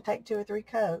 so it's going to take 2 or 3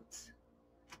 coats.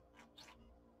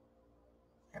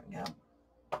 There we go.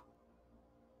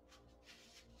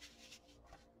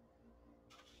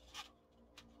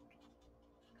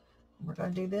 We're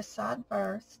going to do this side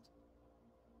first.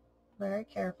 Very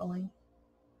carefully.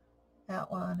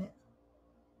 Outline it.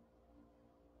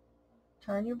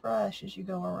 Turn your brush as you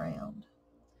go around,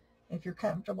 if you're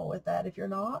comfortable with that. If you're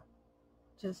not,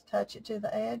 just touch it to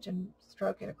the edge and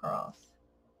stroke it across.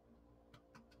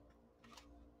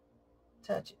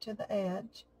 Touch it to the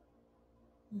edge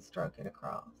and stroke it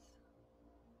across.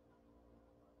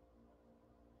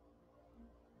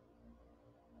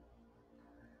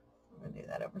 I'm going to do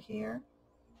that over here.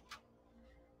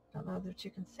 Don't know that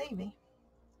you can see me.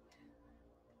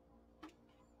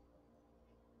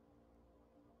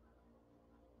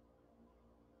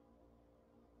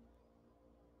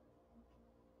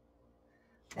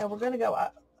 Now we're going to go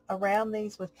around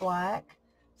these with black.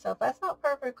 So if that's not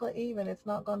perfectly even, it's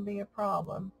not going to be a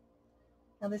problem.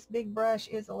 Now this big brush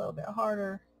is a little bit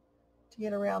harder to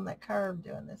get around that curve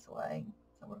doing this way.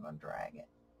 So we're going to drag it.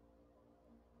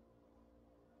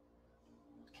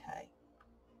 Okay.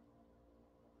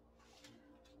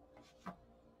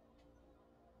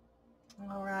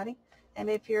 Alrighty. And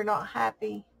if you're not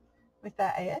happy with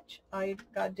that edge, all you've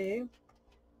got to do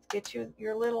is get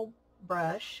your little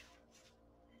brush,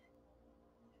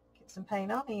 get some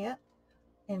paint on it,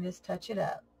 and just touch it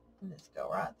up. And just go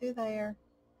right through there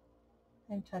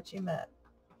and touch him up.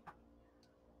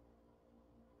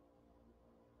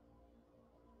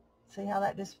 See how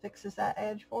that just fixes that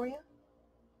edge for you?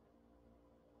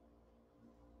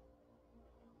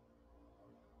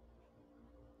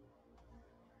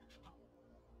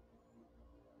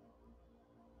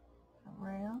 Come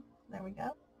around. There we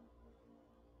go.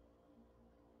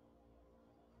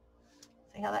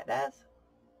 See how that does?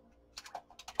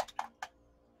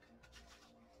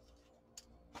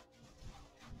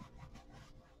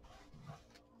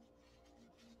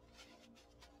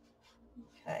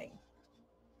 Okay.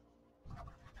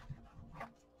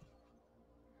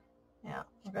 Now,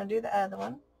 we're going to do the other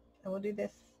one, and we'll do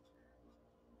this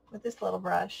with this little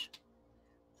brush.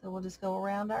 So we'll just go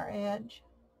around our edge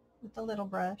with the little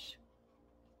brush.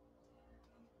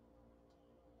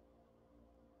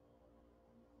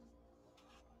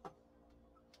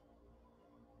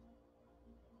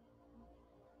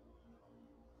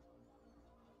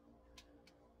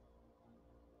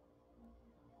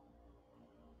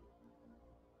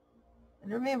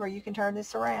 And remember, you can turn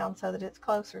this around so that it's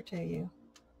closer to you.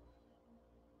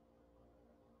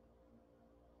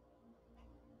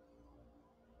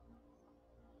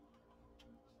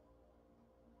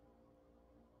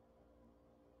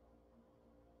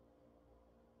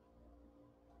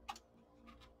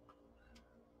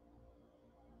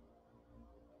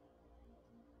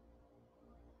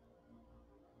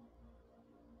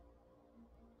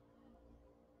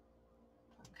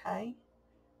 Okay,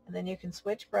 and then you can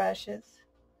switch brushes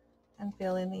and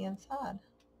fill in the inside.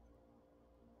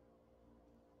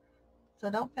 So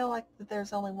don't feel like that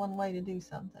there's only one way to do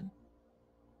something.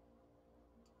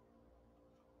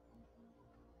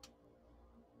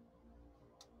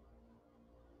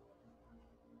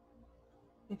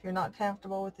 If you're not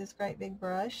comfortable with this great big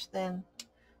brush, then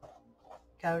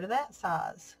go to that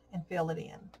size and fill it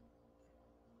in.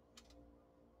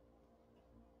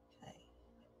 Okay.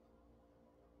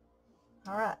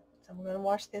 All right, so we're going to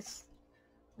wash this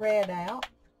red out.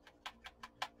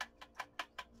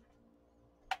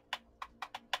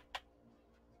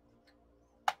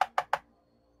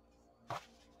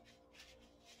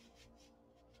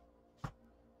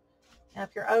 Now,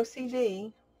 if you're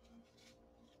OCD,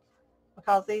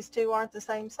 because these two aren't the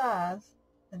same size,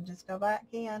 then just go back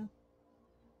in,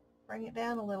 bring it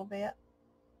down a little bit.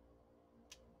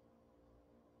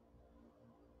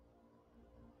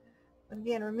 But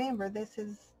again, remember, this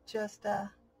is just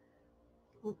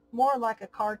more like a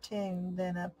cartoon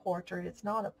than a portrait. It's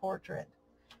not a portrait.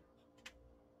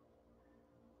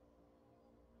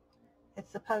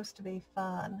 It's supposed to be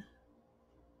fun.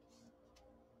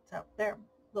 So there, a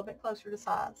little bit closer to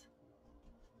size.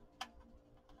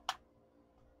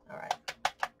 All right.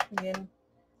 Again,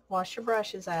 wash your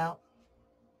brushes out.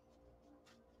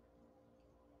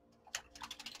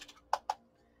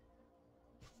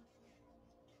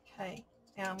 Okay,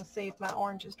 now I'm going to see if my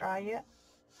orange is dry yet.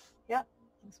 Yep,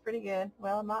 looks pretty good.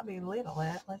 Well, it might be a little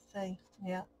wet. Let's see.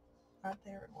 Yep, right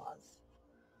there it was.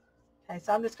 Okay,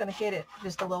 so I'm just going to hit it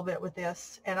just a little bit with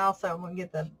this. And also I'm going to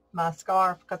get my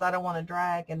scarf because I don't want to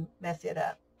drag and mess it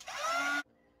up.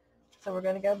 So we're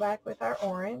going to go back with our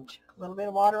orange. A little bit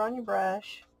of water on your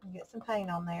brush and get some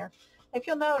paint on there. If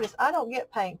you'll notice, I don't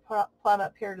get paint plumb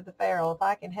up here to the ferrule if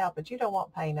I can help it. You don't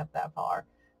want paint up that far.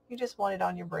 You just want it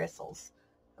on your bristles,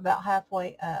 about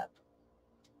halfway up.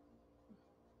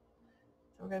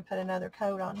 So we're going to put another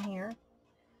coat on here.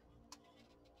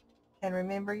 And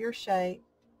remember your shape.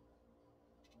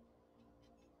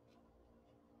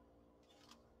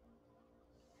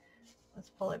 Let's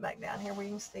pull it back down here where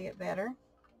you can see it better.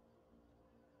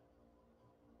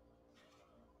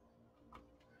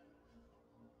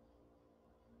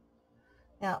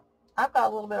 Now, I've got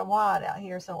a little bit of white out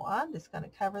here, so I'm just going to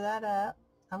cover that up.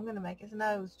 I'm going to make his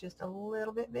nose just a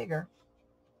little bit bigger.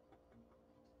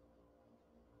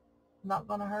 Not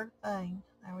going to hurt a thing.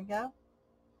 There we go.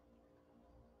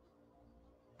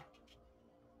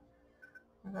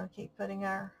 We're going to keep putting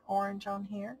our orange on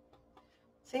here.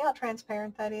 See how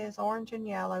transparent that is? Orange and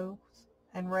yellows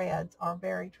and reds are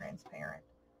very transparent.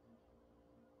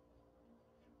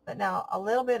 But now a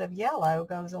little bit of yellow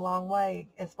goes a long way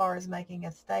as far as making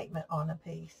a statement on a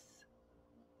piece.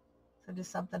 So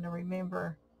just something to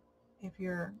remember if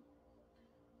you're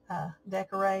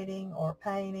decorating or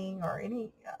painting or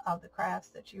any of the crafts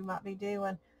that you might be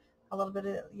doing. A little bit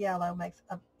of yellow makes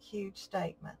a huge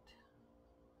statement.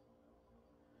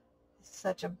 It's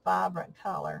such a vibrant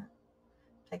color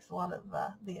Takes a lot of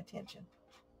the attention.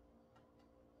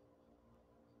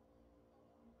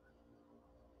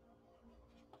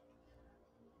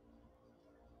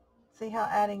 See how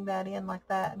adding that in like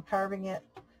that and curving it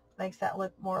makes that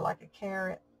look more like a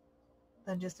carrot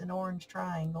than just an orange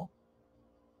triangle.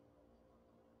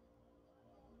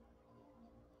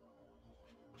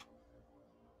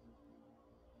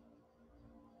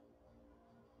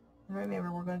 And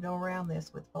remember, we're going to go around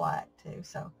this with black too.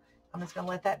 So I'm just going to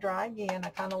let that dry again. I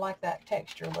kind of like that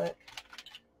texture look.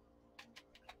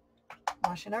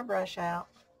 Washing our brush out.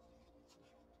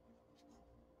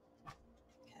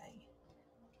 Okay.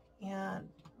 And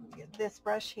get this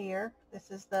brush here.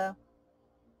 This is the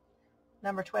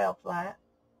number 12 flat.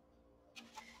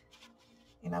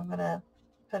 And I'm going to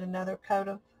put another coat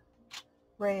of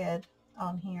red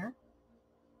on here.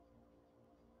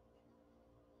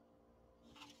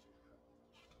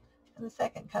 And the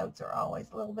second coats are always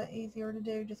a little bit easier to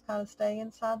do. Just kind of stay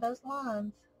inside those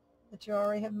lines that you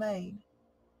already have made.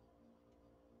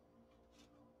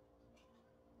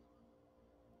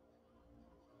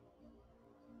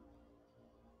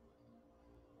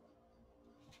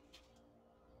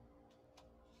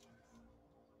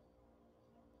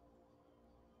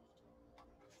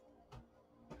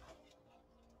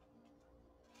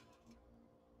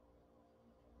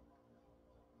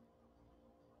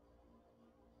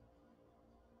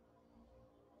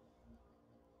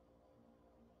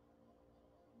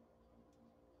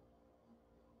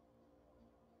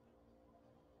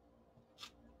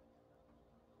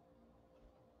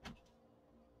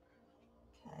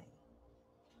 Okay.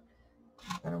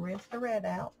 I'm going to rinse the red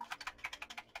out.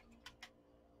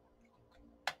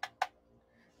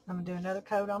 I'm going to do another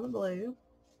coat on the blue.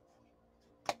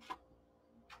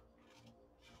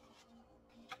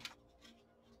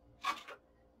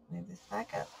 Move this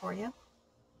back up for you.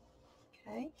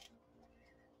 Okay.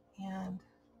 And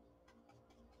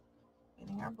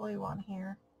getting our blue on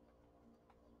here.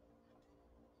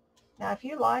 Now, if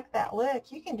you like that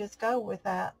look, you can just go with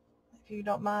that. If you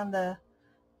don't mind the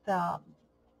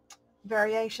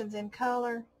variations in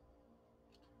color,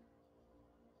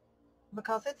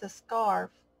 because it's a scarf,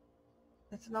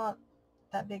 it's not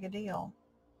that big a deal.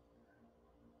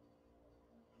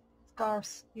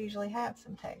 Scarves usually have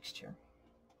some texture.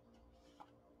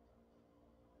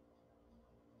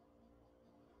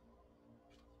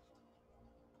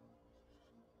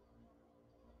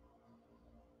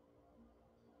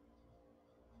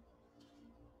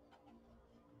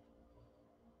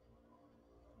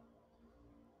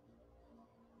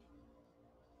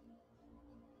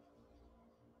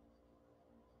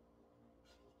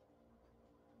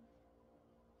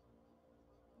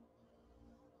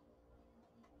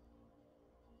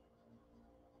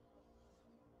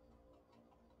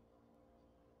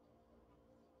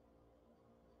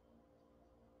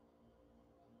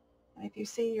 And if you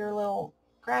see your little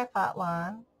graphite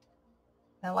line,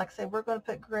 now like I said, we're going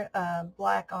to put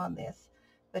black on this,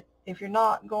 but if you're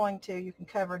not going to, you can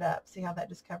cover it up. See how that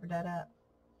just covered that up?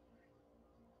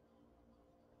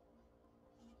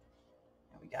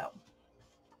 There we go.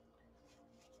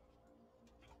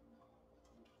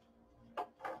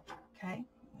 Okay,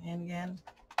 and again,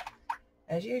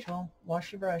 as usual,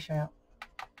 wash your brush out.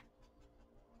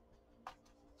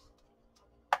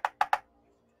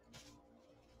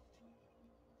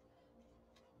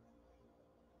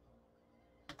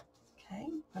 Okay,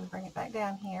 I'm going to bring it back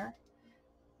down here.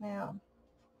 Now,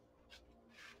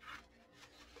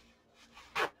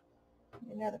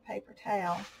 another paper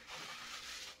towel.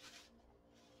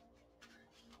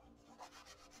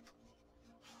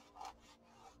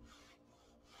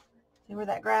 See where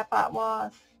that graphite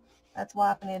was? That's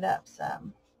wiping it up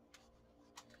some.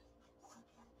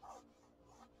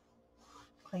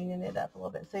 Cleaning it up a little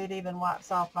bit. See, it even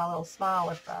wipes off my little smile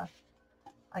if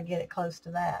I get it close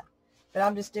to that. But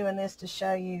I'm just doing this to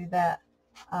show you that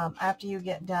after you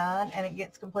get done and it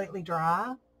gets completely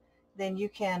dry, then you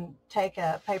can take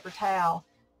a paper towel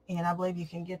and I believe you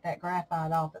can get that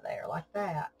graphite off of there like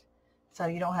that. So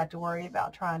you don't have to worry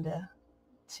about trying to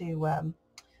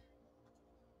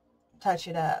touch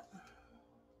it up.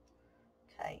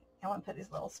 Okay, I want to put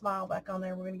this little smile back on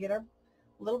there. We're going to get our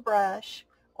little brush,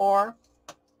 or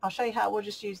I'll show you how we'll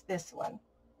just use this one.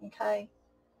 Okay.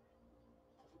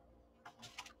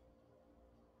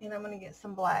 And I'm going to get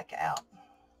some black out.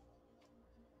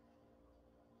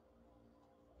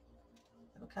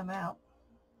 It'll come out.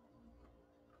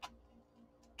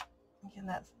 Again,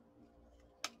 that's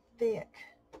thick.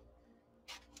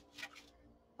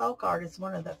 Folk art is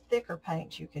one of the thicker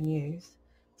paints you can use.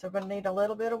 So we're going to need a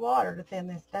little bit of water to thin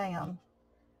this down.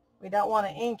 We don't want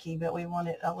it inky, but we want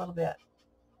it a little bit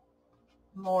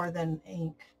more than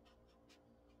ink.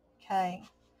 Okay,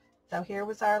 so here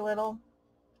was our little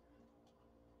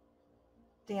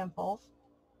dimples,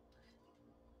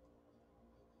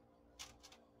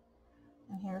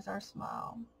 and here's our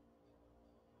smile.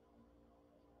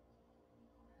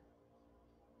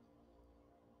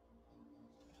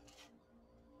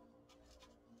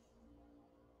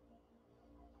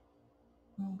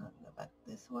 I'm going to go back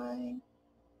this way,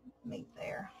 meet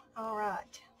there. All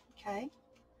right, okay.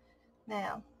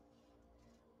 Now,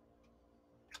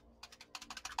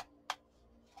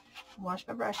 wash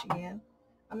my brush again.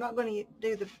 I'm not going to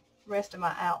do the rest of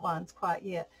my outlines quite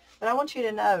yet, but I want you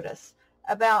to notice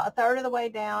about a third of the way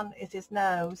down is his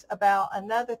nose, about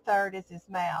another third is his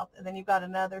mouth, and then you've got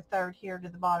another third here to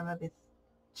the bottom of his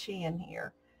chin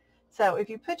here. So if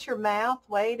you put your mouth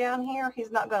way down here,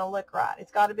 he's not going to look right.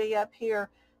 It's got to be up here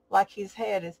like his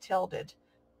head is tilted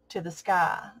to the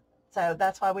sky. So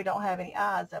that's why we don't have any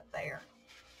eyes up there.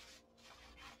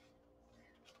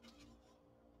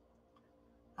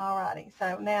 Alrighty,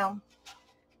 so now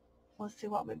let's see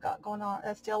what we've got going on.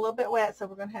 It's still a little bit wet, so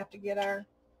we're going to have to get our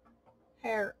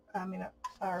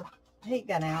our heat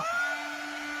gun out.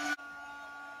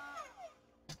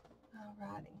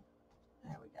 Alrighty,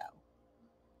 there we go.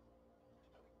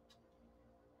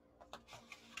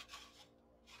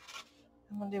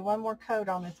 I'm going to do one more coat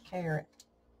on this carrot.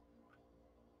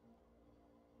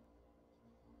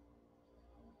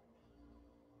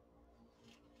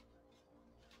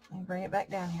 And bring it back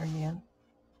down here again.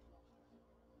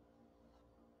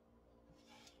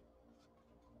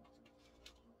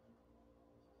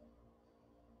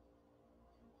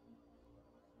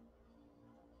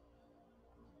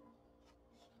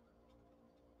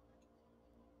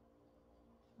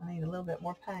 I need a little bit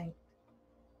more paint.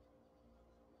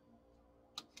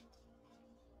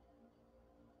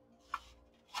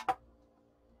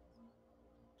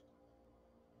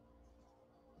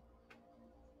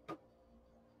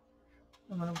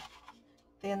 I'm going to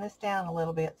thin this down a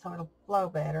little bit so it'll flow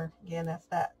better. Again, that's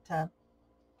that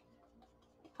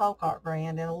Folk Art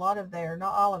brand, and a lot of their,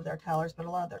 not all of their colors, but a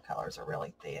lot of their colors are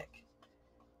really thick.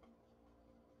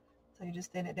 So you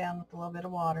just thin it down with a little bit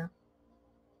of water.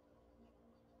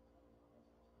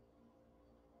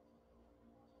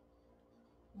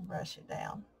 And brush it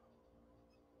down.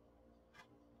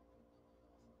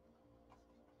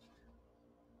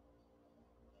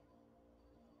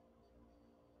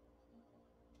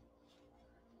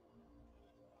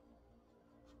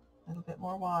 A little bit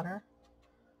more water.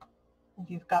 If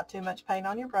you've got too much paint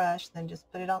on your brush, then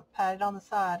just put it on, pat it on the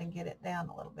side and get it down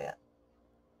a little bit.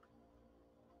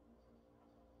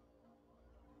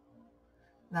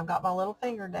 And I've got my little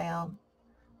finger down,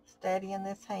 steady in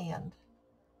this hand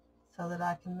so that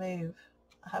I can move.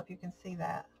 I hope you can see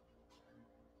that.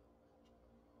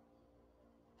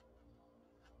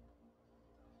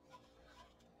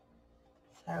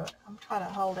 So I'm trying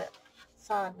to hold it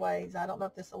sideways. I don't know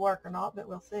if this will work or not, but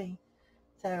we'll see.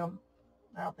 So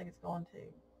I don't think it's going to.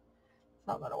 It's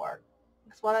not going to work.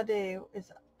 Because what I do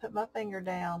is put my finger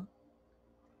down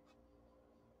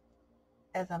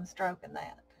as I'm stroking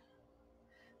that.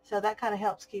 So that kind of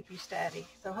helps keep you steady.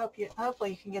 So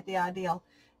hopefully you can get the idea.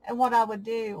 And what I would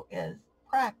do is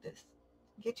practice.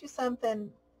 Get you something,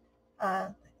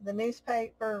 the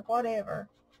newspaper, whatever,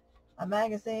 a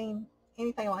magazine,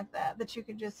 anything like that, that you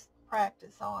can just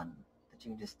practice on, that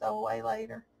you can just throw away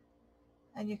later.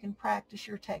 And you can practice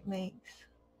your techniques.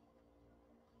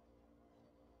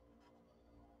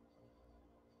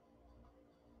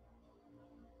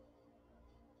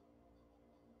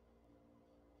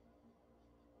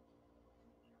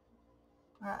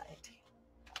 All right.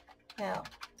 Now,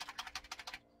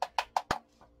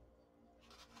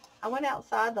 I went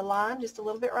outside the line just a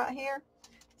little bit right here.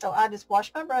 So I just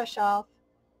washed my brush off,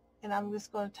 and I'm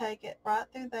just going to take it right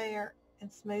through there and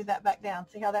smooth that back down.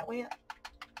 See how that went?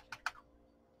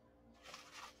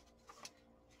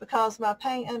 Because my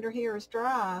paint under here is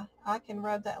dry, I can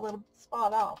rub that little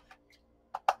spot off.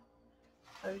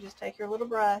 So you just take your little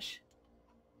brush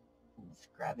and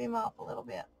scrub him off a little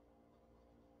bit.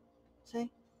 See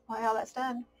how that's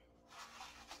done?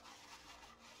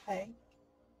 Okay.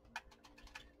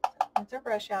 Rinse our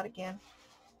brush out again.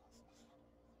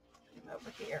 Put him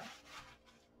over here.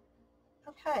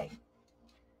 Okay.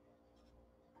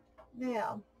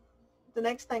 Now, the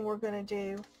next thing we're going to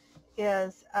do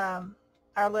is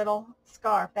our little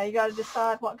scarf. Now you got to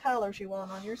decide what colors you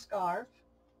want on your scarf,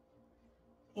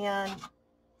 and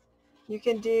you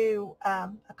can do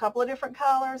a couple of different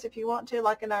colors if you want to,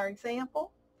 like in our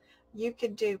example. You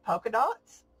could do polka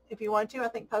dots if you want to. I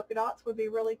think polka dots would be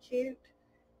really cute.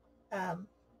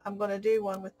 I'm going to do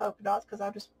one with polka dots because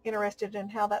I'm just interested in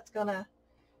how that's going to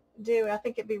do. I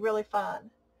think it'd be really fun.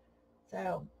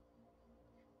 So,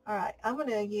 all right, I'm going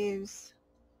to use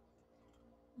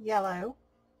yellow.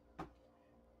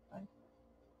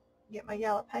 Get my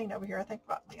yellow paint over here. I think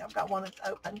I've got one that's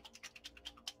open.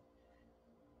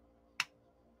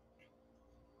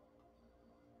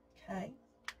 Okay.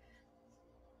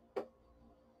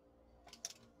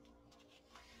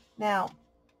 Now,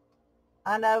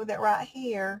 I know that right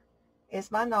here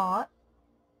is my knot.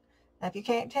 Now, if you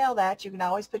can't tell that, you can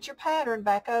always put your pattern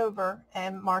back over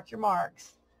and mark your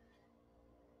marks.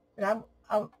 But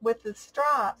with the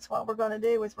stripes, what we're going to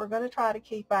do is we're going to try to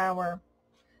keep our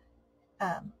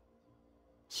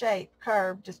shape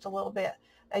curved just a little bit.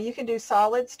 Now, you can do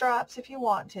solid stripes if you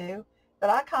want to, but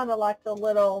I kind of like the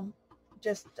little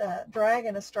just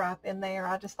dragging a stripe in there.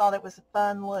 I just thought it was a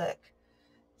fun look.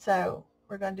 So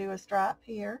we're going to do a stripe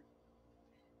here,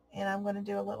 and I'm going to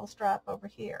do a little stripe over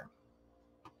here.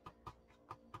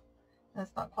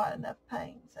 That's not quite enough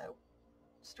paint, so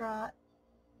stripe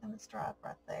and a stripe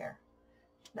right there.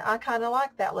 Now, I kind of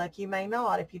like that look. You may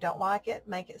not. If you don't like it,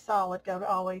 make it solid. Go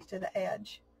always to the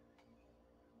edge.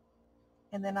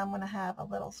 And then I'm going to have a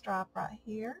little stripe right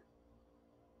here.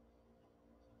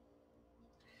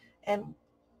 And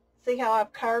see how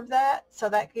I've curved that? So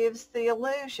that gives the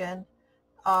illusion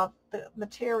of the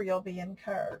material being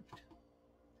curved.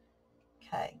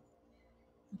 Okay.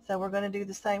 So we're going to do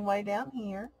the same way down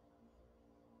here.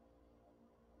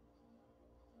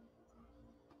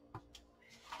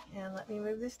 And let me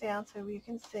move this down so you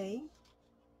can see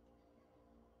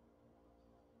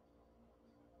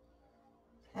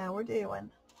how we're doing.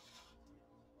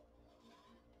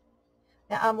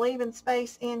 Now I'm leaving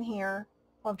space in here,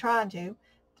 well, I'm trying to,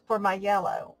 for my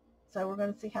yellow. So we're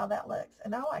going to see how that looks.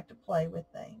 And I like to play with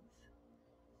things.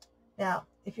 Now,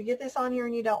 if you get this on here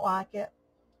and you don't like it,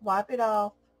 wipe it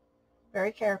off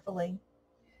very carefully.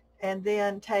 And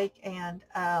then take and,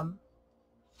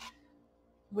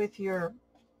 with your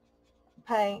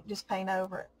paint, just paint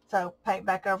over it. So paint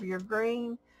back over your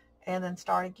green and then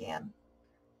start again.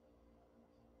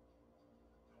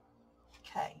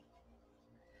 Okay.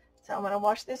 So I'm going to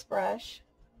wash this brush.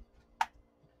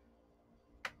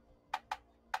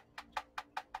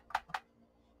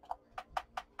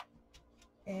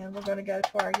 And we're going to go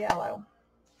to our yellow.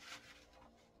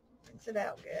 Rinse it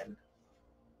out good.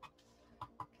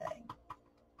 Okay.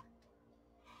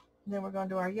 And then we're going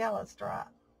to do our yellow stripe.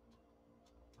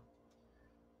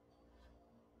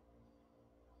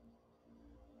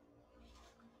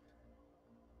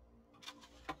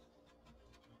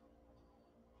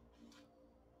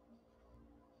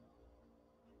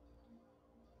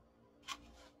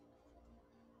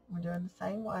 We're doing the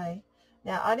same way.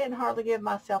 Now, I didn't hardly give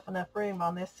myself enough room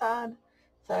on this side,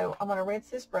 so I'm going to rinse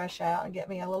this brush out and get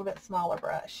me a little bit smaller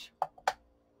brush.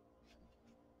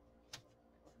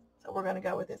 So we're going to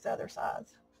go with this other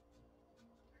size.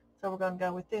 So we're going to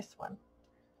go with this one.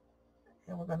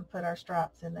 And we're going to put our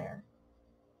stripes in there.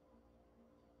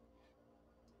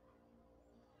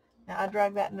 Now, I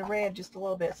dragged that in the red just a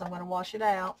little bit, so I'm going to wash it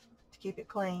out to keep it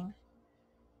clean.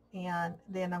 And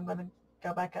then I'm going to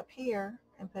go back up here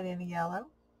and put in a yellow.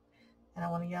 And I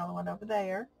want a yellow one over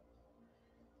there.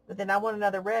 But then I want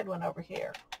another red one over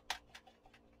here.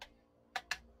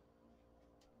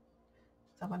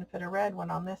 So I'm going to put a red one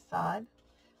on this side.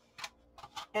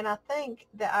 And I think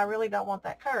that I really don't want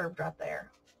that curved right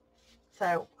there.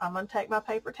 So I'm going to take my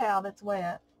paper towel that's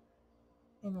wet.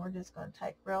 And we're just going to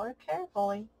take really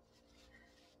carefully.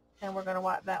 And we're going to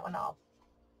wipe that one off.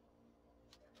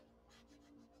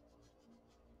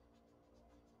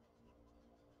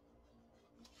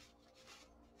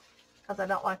 Because I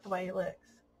don't like the way it looks.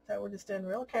 So we're just doing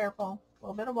real careful. A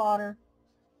little bit of water.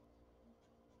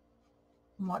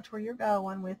 And watch where you're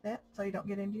going with it so you don't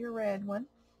get into your red one.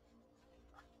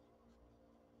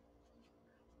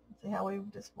 See how we're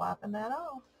just wiping that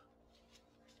off.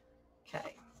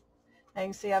 Okay. Now you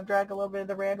can see I've dragged a little bit of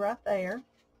the red right there.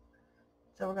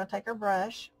 So we're going to take our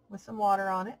brush with some water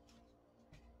on it.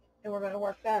 And we're going to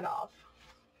work that off.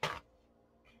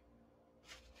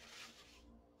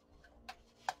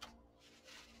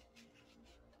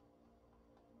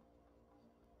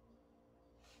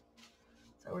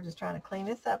 So we're just trying to clean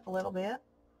this up a little bit.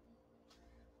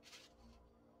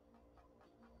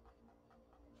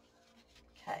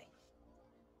 Okay.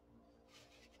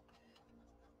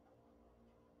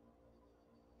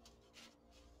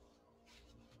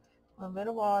 A little bit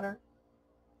of water,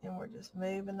 and we're just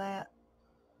moving that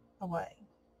away.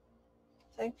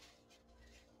 See?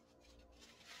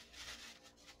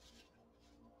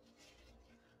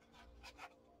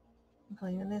 I'm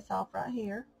cleaning this off right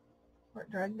here where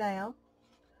it dragged down.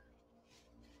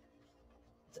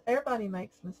 Everybody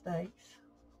makes mistakes,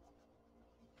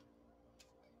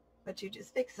 but you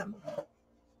just fix them.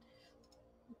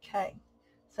 Okay,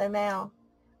 so now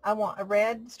I want a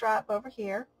red stripe over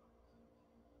here,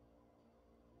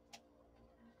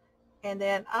 and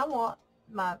then I want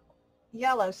my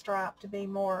yellow stripe to be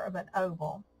more of an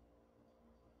oval,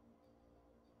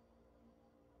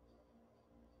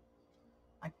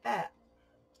 like that.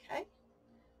 Okay,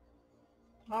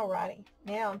 alrighty,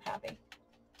 now I'm happy.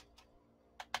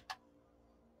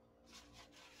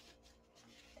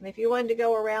 And if you wanted to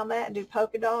go around that and do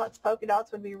polka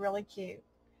dots would be really cute.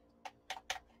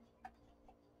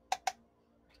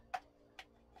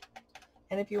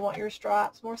 And if you want your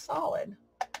stripes more solid,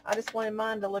 I just wanted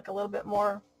mine to look a little bit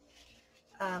more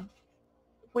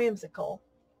whimsical.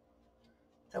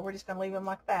 So we're just going to leave them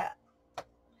like that.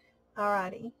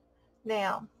 Alrighty.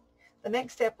 Now, the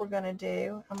next step we're going to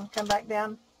do, I'm going to come back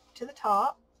down to the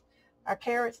top. Our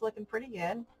carrot's looking pretty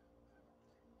good.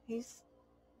 He's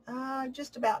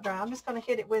just about dry. I'm just going to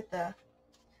hit it with the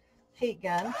heat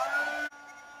gun.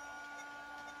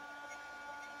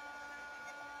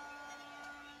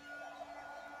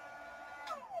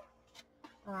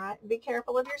 All right, be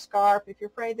careful of your scarf. If you're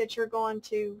afraid that you're going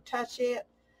to touch it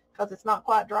because it's not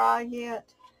quite dry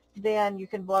yet, then you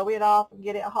can blow it off and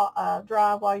get it hot,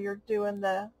 dry while you're doing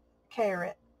the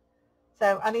carrot.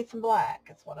 So I need some black.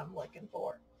 That's what I'm looking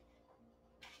for.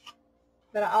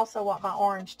 But I also want my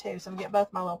orange too, so I'm going to get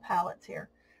both my little palettes here.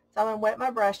 So I'm going to wet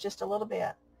my brush just a little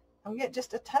bit. I'm going to get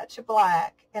just a touch of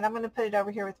black, and I'm going to put it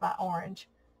over here with my orange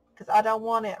because I don't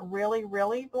want it really,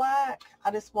 really black.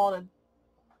 I just want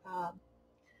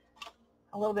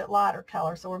a little bit lighter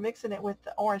color. So we're mixing it with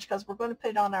the orange because we're going to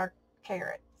put it on our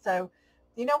carrot. So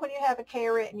you know when you have a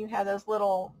carrot and you have those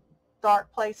little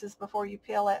dark places before you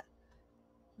peel it,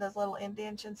 those little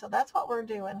indentions? So that's what we're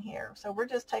doing here. So we're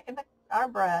just taking our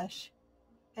brush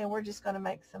and we're just going to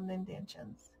make some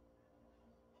indentions.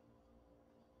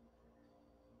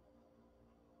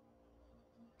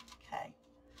 Okay.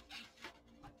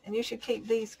 And you should keep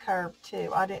these curved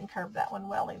too. I didn't curve that one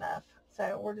well enough.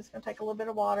 So we're just going to take a little bit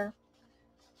of water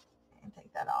and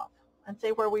take that off. And see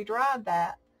where we dried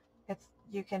that,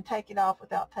 you can take it off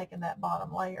without taking that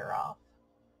bottom layer off.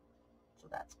 So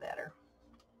that's better.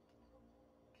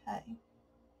 Okay.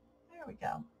 There we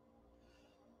go.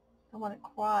 Don't want it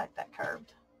quite that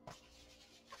curved.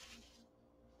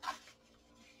 So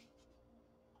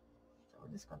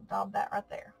we're just going to dab that right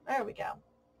there. There we go.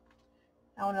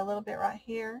 I want a little bit right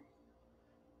here.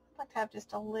 I'd like to have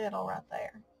just a little right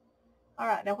there. All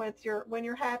right, now when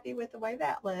you're happy with the way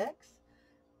that looks,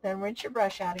 then rinse your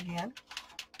brush out again.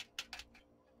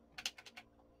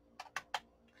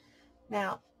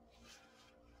 Now,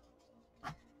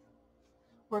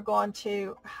 we're going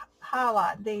to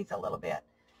highlight these a little bit.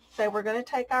 So we're going to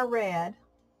take our red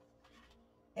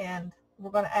and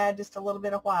we're going to add just a little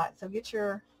bit of white. So get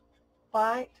your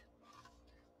white,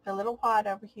 a little white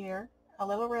over here, a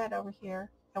little red over here,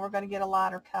 and we're going to get a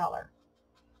lighter color.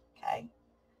 Okay.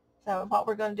 So what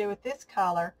we're going to do with this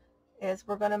color is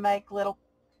we're going to make little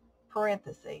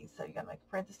parentheses. So you're going to make a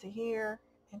parenthesis here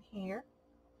and here,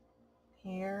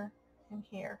 here and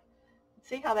here.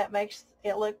 See how that makes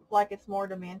it look like it's more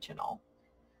dimensional.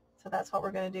 So that's what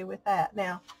we're going to do with that.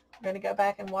 Now, we're going to go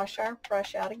back and wash our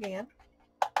brush out again.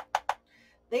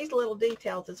 These little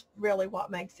details is really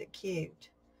what makes it cute.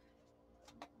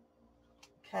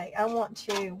 Okay, I want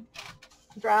to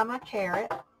dry my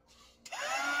carrot.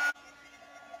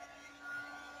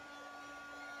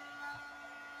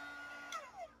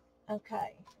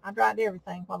 Okay, I dried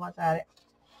everything while I was at it.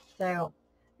 So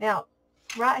now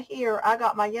right here I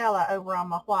got my yellow over on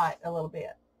my white a little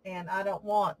bit, and I don't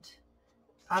want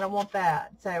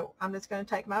that. So I'm just going to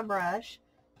take my brush,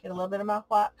 get a little bit of my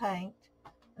white paint,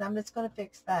 and I'm just going to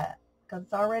fix that because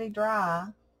it's already dry,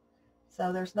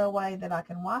 so there's no way that I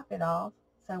can wipe it off.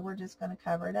 So we're just going to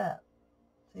cover it up.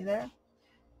 See there?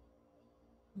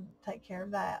 Take care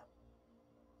of that.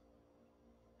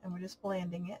 And we're just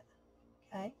blending it.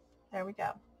 Okay, there we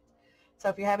go. So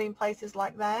if you're having places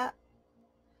like that,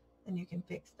 then you can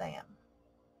fix them.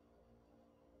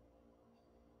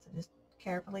 So just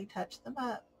carefully touch them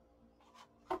up.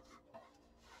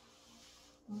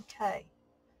 Okay,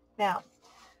 now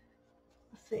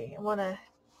let's see, I want to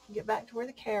get back to where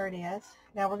the carrot is.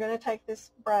 Now we're going to take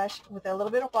this brush with a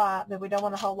little bit of white, but we don't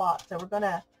want a whole lot, so we're going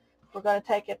to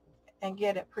take it and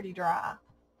get it pretty dry.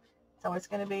 So it's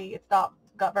going to be, it's not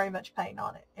got very much paint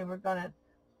on it, and we're going to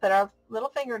put our little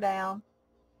finger down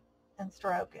and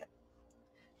stroke it.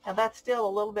 Now that's still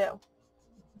a little bit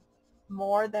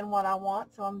more than what I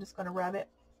want, so I'm just going to rub it.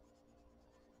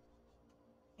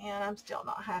 And I'm still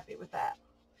not happy with that.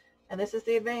 And this is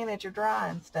the advantage of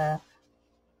drying stuff.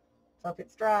 So if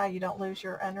it's dry, you don't lose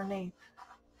your underneath.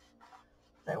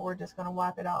 So we're just going to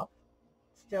wipe it off.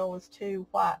 Still was too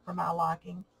white for my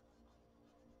liking.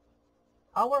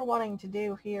 All we're wanting to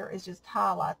do here is just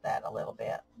highlight that a little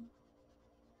bit.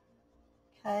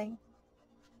 Okay.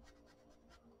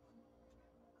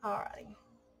 Alrighty.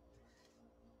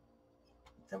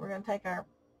 So we're going to take our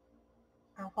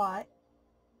white.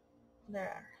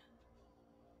 There.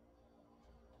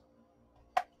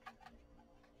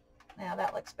 Now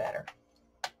that looks better.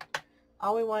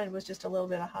 All we wanted was just a little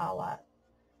bit of highlight.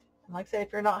 And like I said,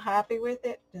 if you're not happy with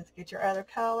it, just get your other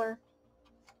color,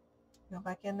 go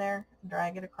back in there and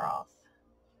drag it across.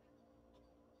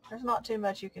 There's not too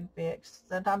much you can fix.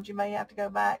 Sometimes you may have to go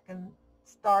back and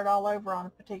start all over on a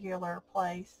particular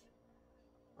place,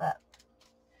 but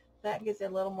that gives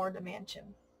it a little more dimension.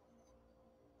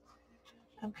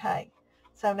 Okay,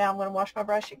 so now I'm going to wash my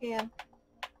brush again.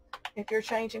 If you're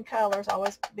changing colors,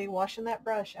 always be washing that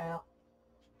brush out.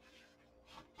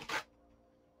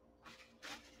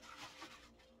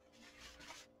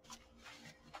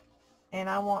 And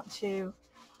I want to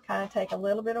kind of take a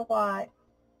little bit of white,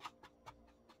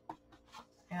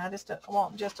 and I just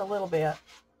want just a little bit.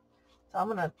 So I'm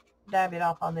going to dab it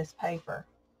off on this paper.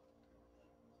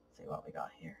 See what we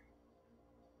got here.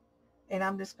 And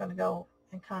I'm just going to go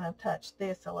and kind of touch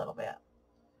this a little bit.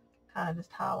 Kind of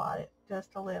just highlight it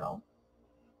just a little.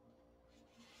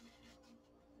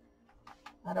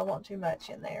 I don't want too much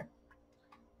in there.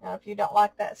 Now if you don't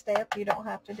like that step, you don't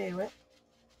have to do it.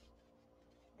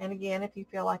 And again, if you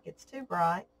feel like it's too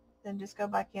bright, then just go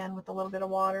back in with a little bit of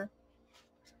water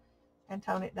and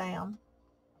tone it down.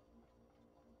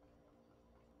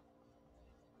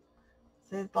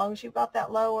 So as long as you've got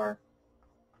that lower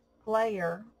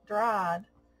layer dried,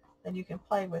 then you can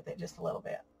play with it just a little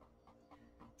bit.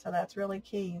 So that's really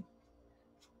key.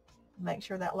 Make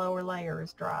sure that lower layer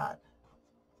is dried.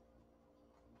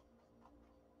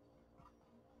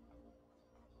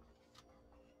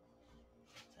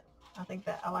 I think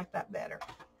that I like that better.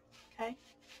 Okay.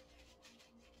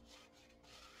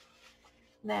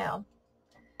 Now,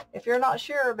 if you're not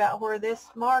sure about where this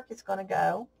mark is going to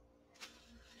go,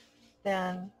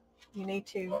 then you need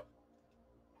to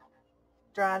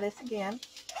dry this again.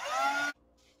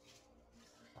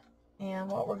 And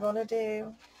what we're going to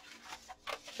do,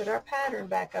 put our pattern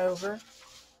back over.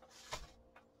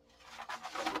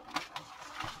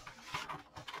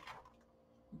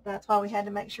 That's why we had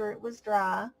to make sure it was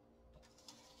dry.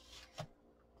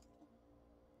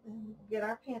 And get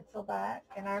our pencil back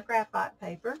and our graphite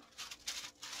paper.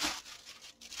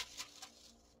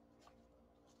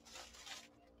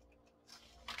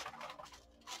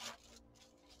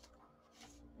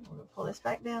 We're going to pull this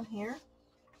back down here.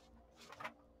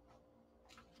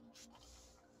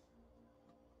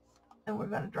 And we're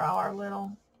going to draw our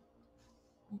little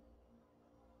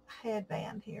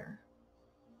headband here.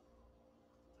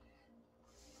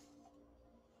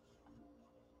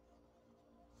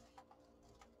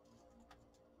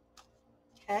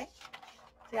 Okay,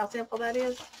 see how simple that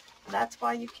is? That's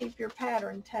why you keep your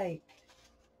pattern tape.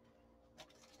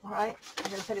 All right, I'm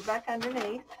going to put it back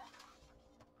underneath.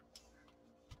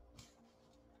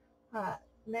 All right,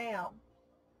 now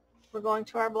we're going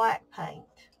to our black paint.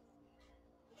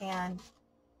 And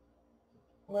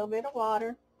a little bit of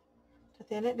water to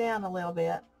thin it down a little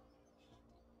bit.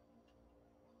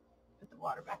 Put the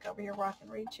water back over here where I can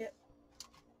reach it.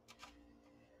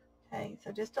 Okay,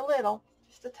 so just a little,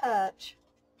 just a touch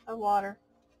of water.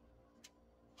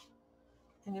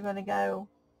 And you're going to go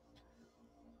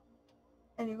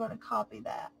and you're going to copy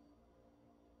that.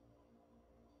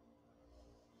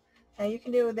 Now you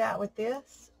can do that with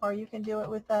this, or you can do it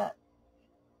with that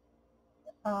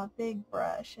big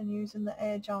brush and using the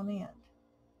edge on end.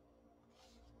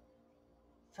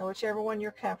 So whichever one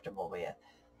you're comfortable with.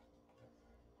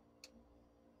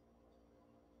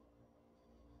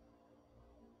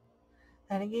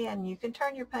 And again, you can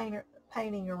turn your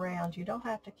painting around. You don't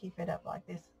have to keep it up like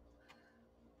this.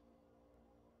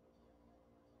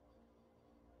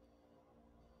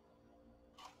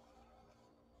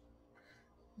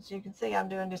 As you can see, I'm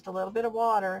doing just a little bit of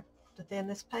water to thin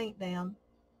this paint down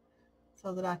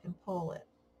so that I can pull it.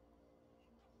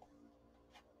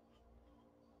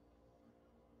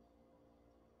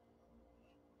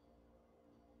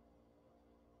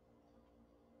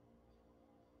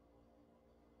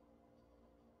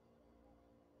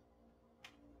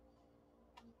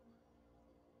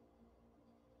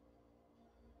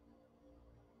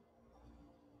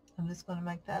 I'm just going to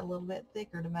make that a little bit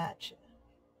thicker to match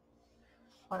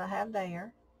what I have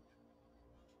there.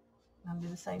 I'm going to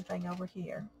do the same thing over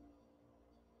here.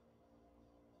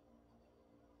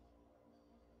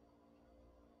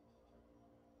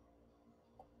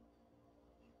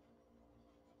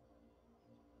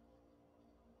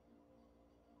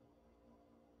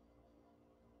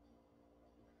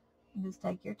 And just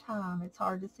take your time. It's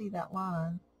hard to see that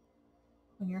line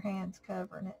when your hand's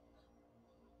covering it.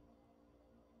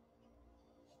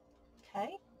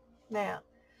 Okay, now,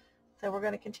 so we're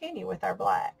going to continue with our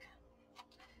black.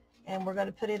 And we're going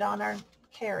to put it on our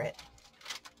carrot.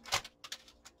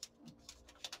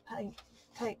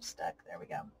 Tape stuck. There we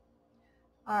go.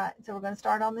 Alright, so we're going to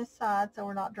start on this side so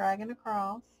we're not dragging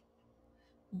across.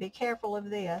 Be careful of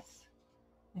this.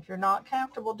 If you're not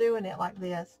comfortable doing it like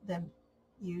this, then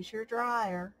use your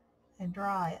dryer and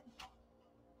dry it.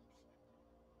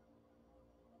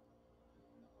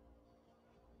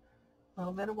 A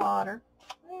little bit of water.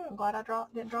 Ooh, I'm glad I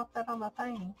didn't drop that on my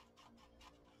painting.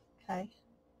 Okay.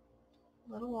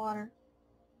 A little water.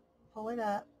 Pull it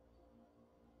up.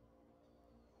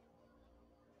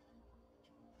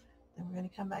 Then we're going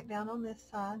to come back down on this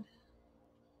side.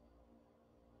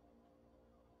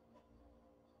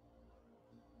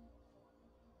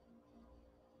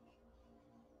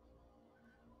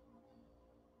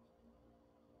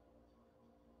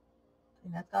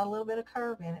 And that's got a little bit of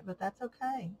curve in it, but that's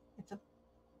okay.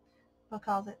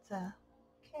 Because it's a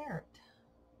carrot.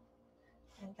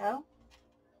 There you go.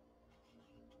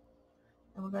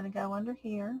 And we're going to go under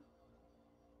here.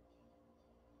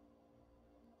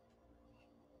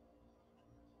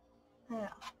 Now,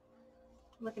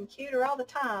 looking cuter all the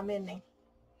time, isn't he?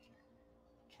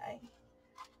 Okay.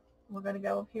 We're going to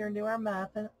go up here and do our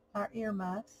muffin, our ear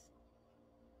muffs.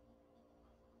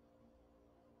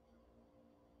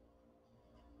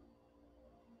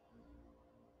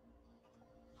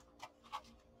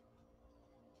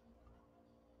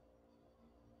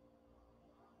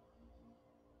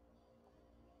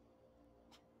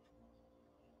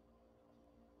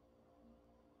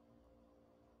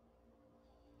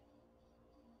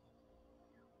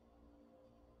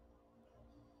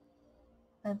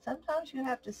 And sometimes you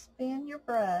have to spin your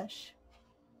brush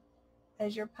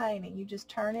as you're painting. You just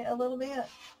turn it a little bit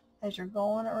as you're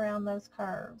going around those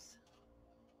curves.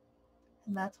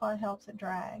 And that's why it helps it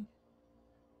drag.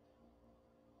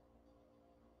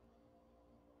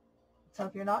 So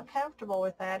if you're not comfortable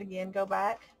with that, again, go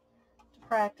back to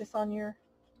practice on your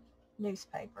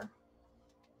newspaper.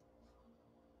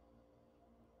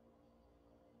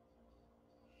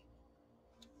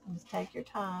 And just take your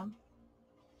time.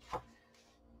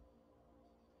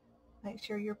 Make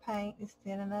sure your paint is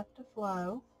thin enough to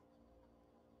flow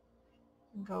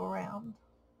and go around.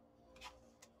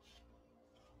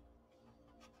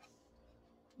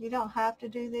 You don't have to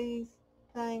do these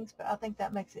things, but I think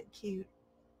that makes it cute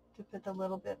to put a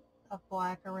little bit of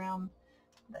black around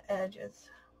the edges.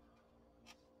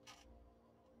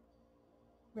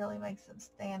 Really makes them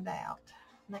stand out.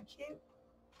 Isn't that cute?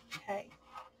 Okay,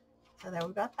 so there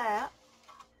we got that.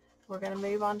 We're going to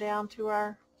move on down to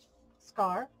our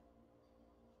scarf.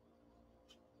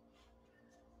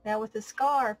 Now with the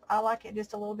scarf, I like it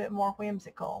just a little bit more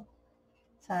whimsical.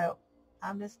 So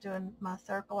I'm just doing my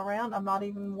circle around. I'm not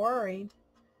even worried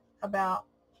about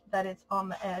that it's on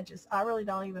the edges. I really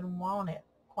don't even want it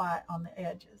quite on the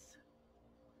edges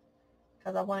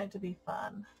because I want it to be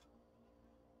fun.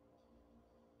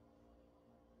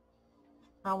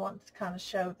 I want to kind of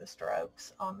show the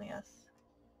strokes on this.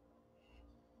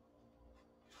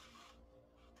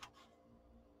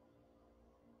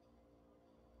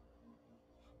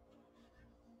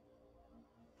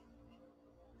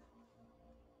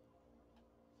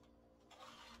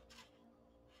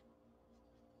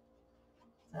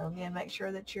 So again, make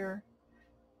sure that your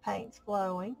paint's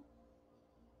flowing.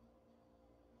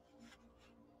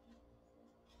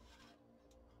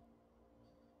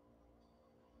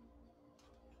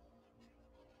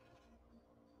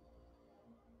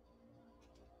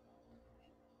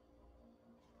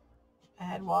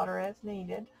 Add water as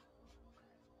needed.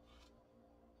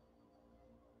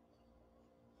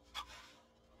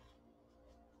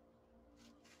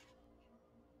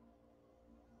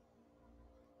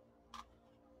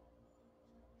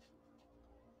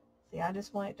 See, I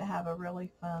just want it to have a really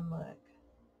fun look.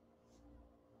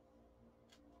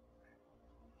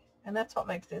 And that's what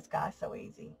makes this guy so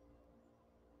easy.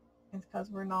 It's because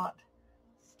we're not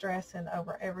stressing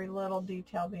over every little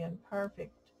detail being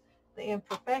perfect. The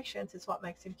imperfections is what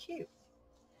makes him cute.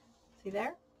 See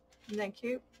there? Isn't that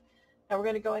cute? Now we're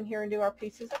going to go in here and do our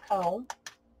pieces of coal.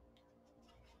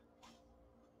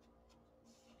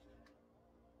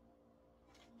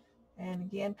 And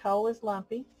again, coal is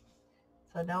lumpy,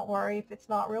 so don't worry if it's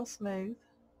not real smooth.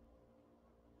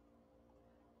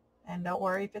 And don't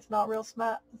worry if it's not real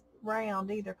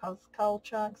round either, because coal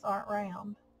chunks aren't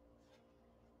round.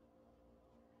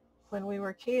 When we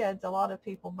were kids, a lot of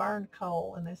people burned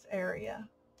coal in this area.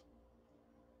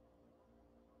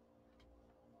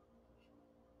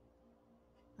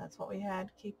 That's what we had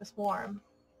to keep us warm.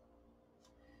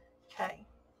 Okay.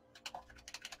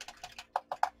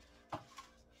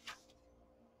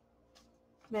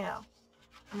 Now,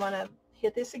 I'm going to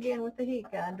hit this again with the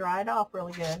heat gun, dry it off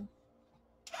really good.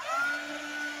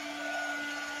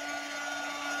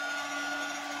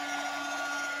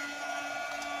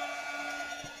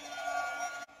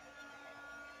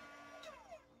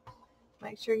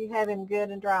 Make sure you have him good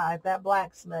and dry. If that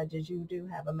black smudges, you do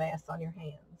have a mess on your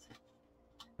hands.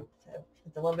 So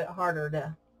it's a little bit harder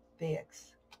to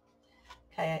fix.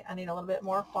 Okay, I need a little bit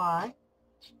more white.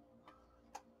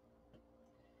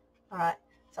 All right,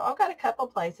 so I've got a couple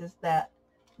places that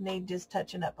need just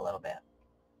touching up a little bit.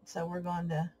 So we're going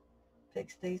to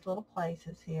fix these little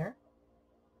places here.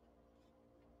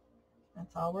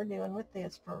 That's all we're doing with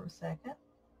this for a second.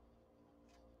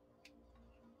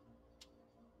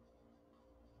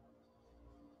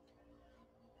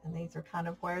 And these are kind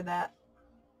of where that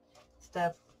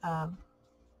stuff,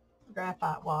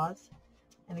 graphite was.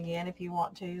 And again, if you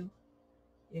want to,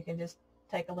 you can just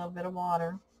take a little bit of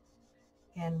water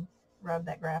and rub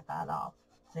that graphite off.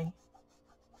 See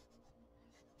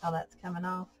how that's coming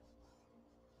off?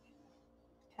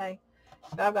 Okay,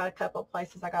 so I've got a couple of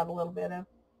places I got a little bit of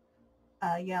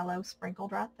yellow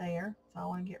sprinkled right there, so I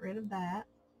want to get rid of that.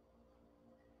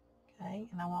 Okay,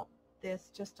 and I want this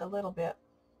just a little bit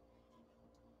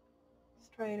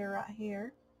straighter right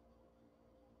here.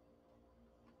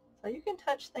 So you can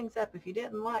touch things up. If you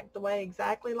didn't like the way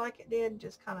exactly like it did,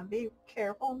 just kind of be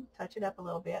careful, touch it up a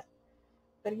little bit.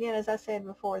 But again, as I said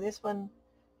before, this one,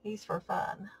 he's for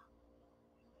fun.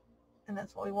 And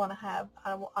that's what we want to have.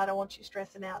 I don't want you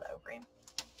stressing out over him.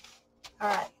 All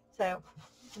right, so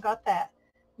I've got that.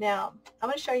 Now, I'm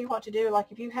going to show you what to do.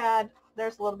 Like if you had,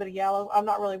 there's a little bit of yellow. I'm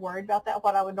not really worried about that.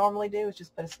 What I would normally do is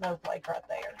just put a snowflake right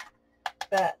there.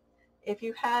 But if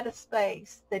you had a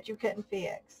space that you couldn't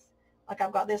fix, like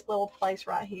I've got this little place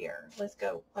right here. Let's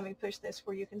go. Let me push this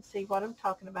where you can see what I'm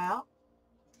talking about.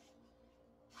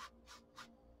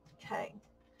 Okay.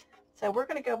 So we're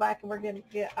going to go back and we're going to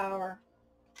get our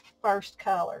first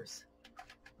colors.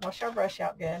 Wash our brush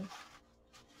out good.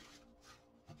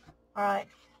 All right.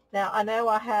 Now I know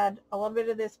I had a little bit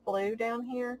of this blue down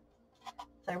here.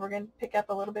 So we're going to pick up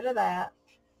a little bit of that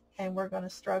and we're going to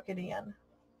stroke it in.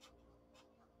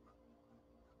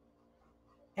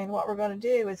 And what we're going to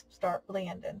do is start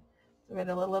blending. So we get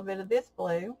a little bit of this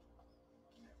blue,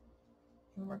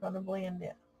 and we're going to blend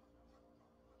it.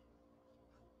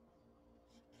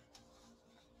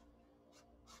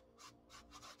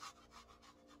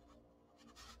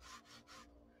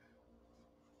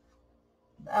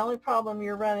 The only problem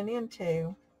you're running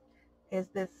into is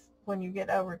this, when you get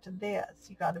over to this,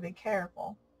 you got to be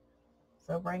careful.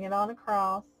 So bring it on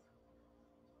across.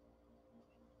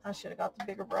 I should have got the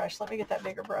bigger brush. Let me get that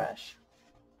bigger brush.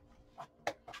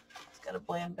 It's going to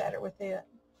blend better with it.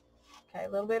 Okay, a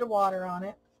little bit of water on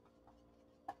it.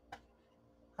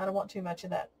 I don't want too much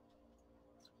of that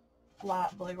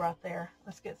light blue right there.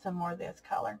 Let's get some more of this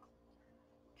color.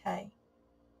 Okay,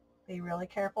 be really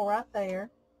careful right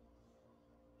there.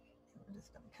 We're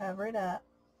just going to cover it up.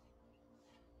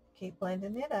 Keep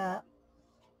blending it up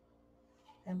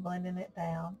and blending it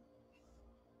down.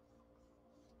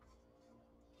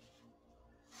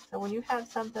 So when you have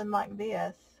something like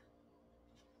this,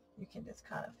 you can just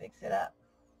kind of fix it up.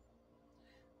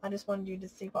 I just wanted you to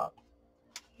see what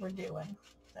we're doing.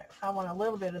 So I want a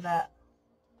little bit of that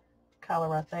color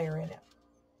right there in it.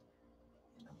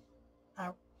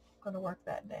 I'm going to work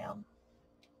that down.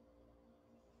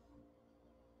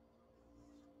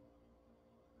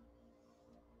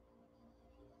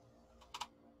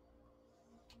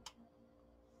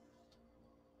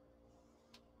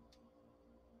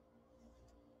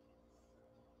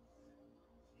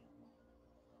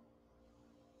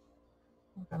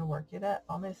 I'm going to work it up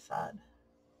on this side.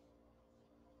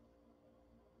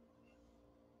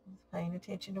 Just paying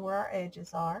attention to where our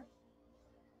edges are.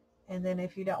 And then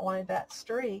if you don't want it that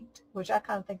streaked, which I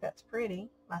kind of think that's pretty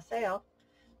myself,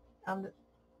 but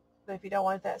if you don't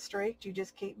want it that streaked, you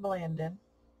just keep blending.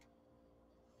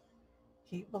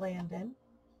 Keep blending.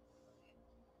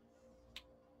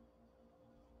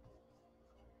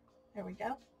 There we go.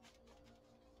 A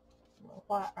little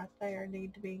white right there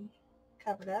need to be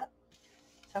covered up.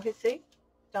 So you see,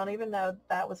 don't even know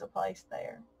that was a place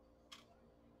there.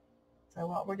 So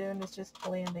what we're doing is just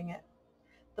blending it.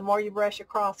 The more you brush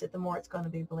across it, the more it's going to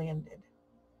be blended.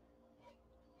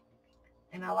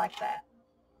 And I like that.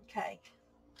 Okay.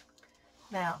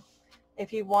 Now,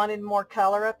 if you wanted more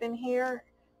color up in here,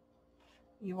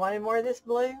 you wanted more of this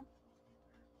blue,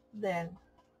 then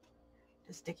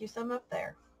just stick you some up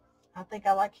there. I think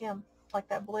I like him, like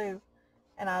that blue.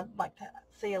 and I'd like to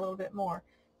see a little bit more.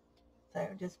 So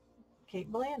just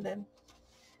keep blending.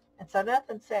 And so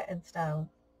nothing's set in stone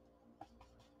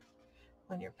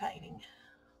when you're painting.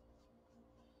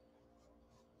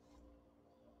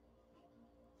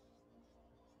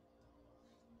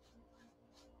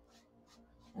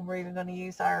 And we're even going to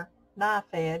use our knife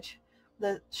edge.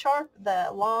 The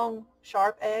long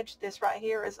sharp edge, this right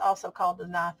here, is also called the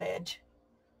knife edge.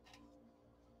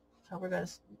 So we're going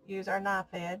to use our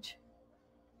knife edge.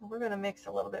 And we're going to mix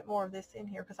a little bit more of this in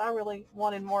here because I really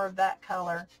wanted more of that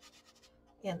color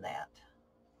in that.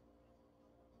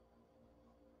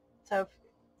 So if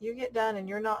you get done and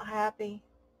you're not happy,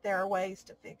 there are ways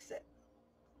to fix it.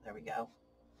 There we go.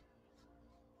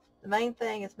 The main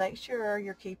thing is make sure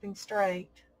you're keeping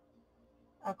straight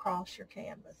across your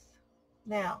canvas.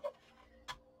 Now,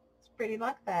 it's pretty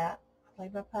like that. I'll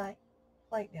leave my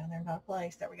plate down there in my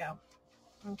place. There we go.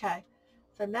 Okay,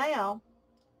 so now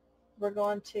we're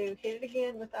going to hit it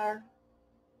again with our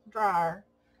dryer.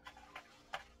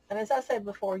 And as I said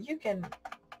before, you can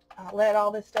let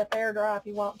all this stuff air dry if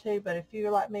you want to, but if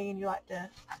you're like me and you like to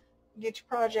get your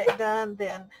project done,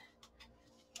 then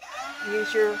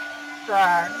use your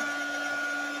dryer.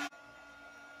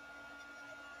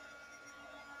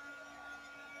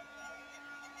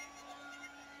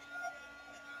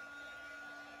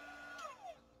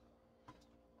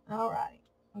 All right,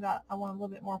 I want a little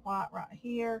bit more white right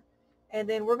here. And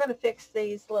then we're going to fix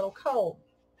these little cold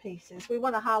pieces. We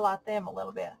want to highlight them a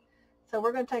little bit. So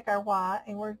we're going to take our white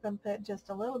and we're going to put just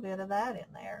a little bit of that in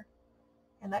there.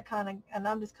 And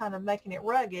I'm just kind of making it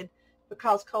rugged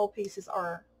because cold pieces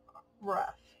are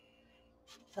rough.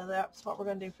 So that's what we're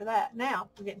going to do for that. Now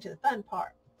we're getting to the fun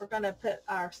part. We're going to put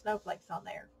our snowflakes on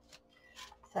there.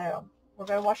 So we're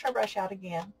going to wash our brush out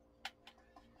again.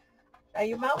 Now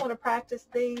you might want to practice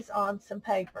these on some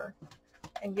paper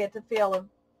and get the feel of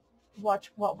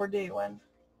what we're doing.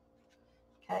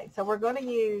 Okay, so we're going to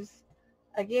use,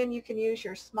 again, you can use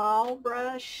your small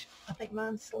brush. I think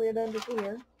mine slid under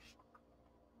here.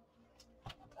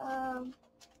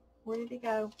 Where did he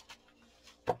go?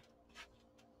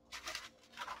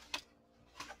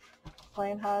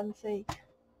 Playing hide and seek.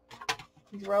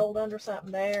 He's rolled under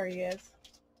something. There he is.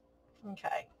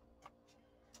 Okay.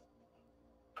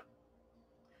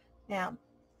 Now,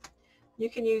 you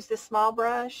can use this small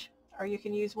brush or you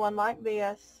can use one like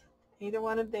this, either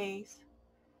one of these.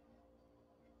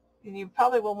 And you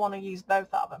probably will want to use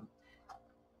both of them.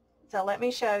 So let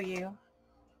me show you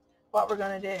what we're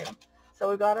going to do. So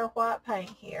we've got our white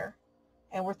paint here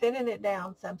and we're thinning it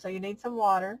down some. So you need some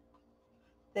water,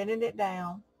 thinning it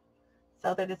down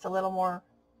so that it's a little more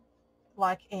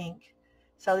like ink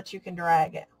so that you can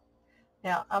drag it.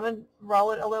 Now I'm going to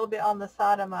roll it a little bit on the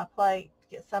side of my plate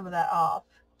to get some of that off.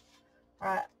 All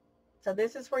right, so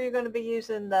this is where you're going to be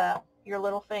using your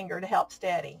little finger to help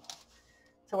steady.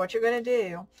 So what you're going to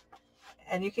do,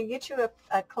 and you can get you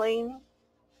a clean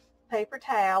paper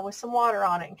towel with some water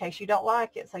on it in case you don't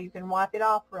like it, so you can wipe it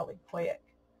off really quick.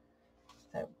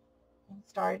 So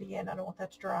start it again. I don't want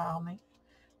that to dry on me.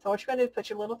 So what you're going to do is put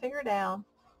your little finger down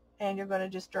and you're going to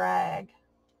just drag.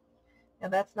 Now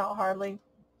that's not hardly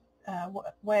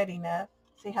wet enough.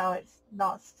 See how it's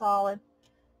not solid?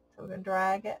 So we're going to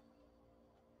drag it.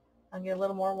 I'll get a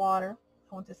little more water.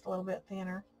 I want this a little bit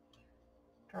thinner.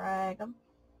 Drag them.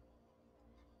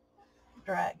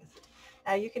 Drag.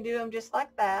 Now you can do them just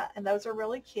like that, and those are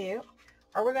really cute.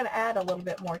 Or we're going to add a little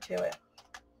bit more to it.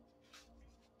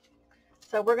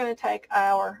 So we're going to take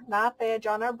our knife edge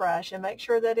on our brush and make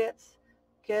sure that it's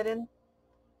good and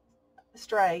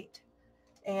straight,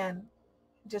 and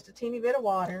just a teeny bit of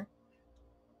water,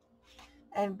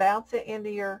 and bounce it into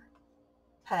your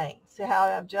paint. See how I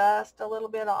have just a little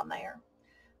bit on there.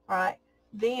 All right.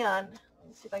 Then,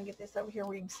 let's see if I can get this over here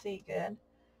where you can see good.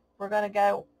 We're going to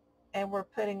go and we're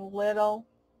putting little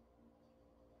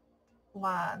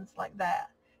lines like that.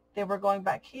 Then we're going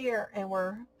back here and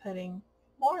we're putting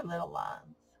more little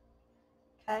lines.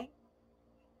 Okay?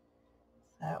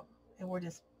 So, and we're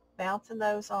just bouncing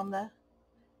those on the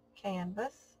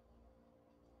canvas,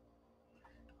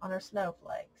 on our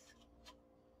snowflakes.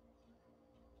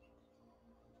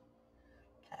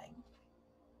 Okay.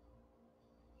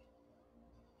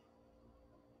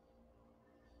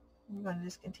 I'm going to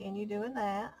just continue doing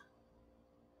that.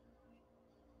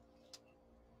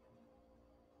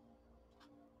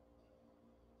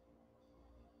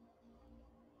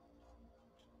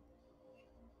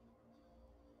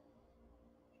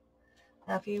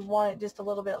 Now if you want it just a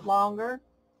little bit longer,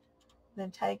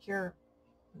 then take your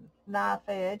knife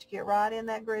edge, get right in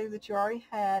that groove that you already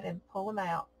had, and pull them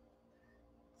out.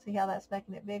 See how that's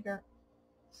making it bigger?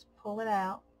 Just pull it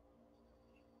out.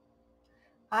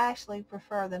 I actually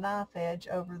prefer the knife edge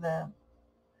over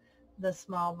the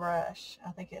small brush.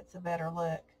 I think it's a better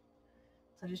look.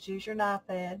 So just use your knife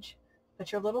edge,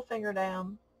 put your little finger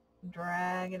down,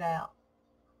 drag it out,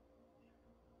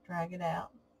 drag it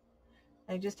out.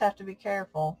 And you just have to be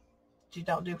careful that you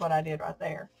don't do what I did right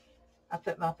there. I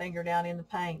put my finger down in the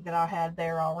paint that I had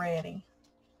there already.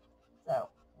 So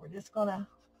we're just going to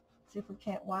see if we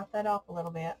can't wipe that off a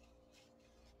little bit.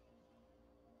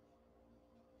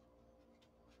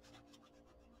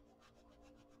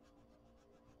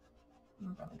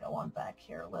 I'm going to go on back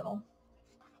here a little.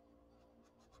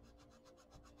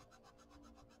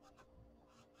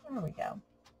 There we go.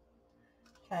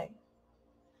 Okay,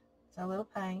 so a little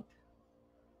paint,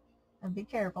 and be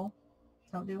careful.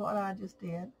 Don't do what I just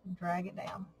did and drag it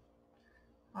down.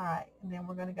 All right, and then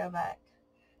we're going to go back.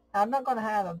 Now, I'm not going to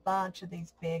have a bunch of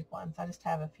these big ones. I just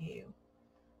have a few,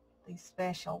 these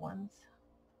special ones.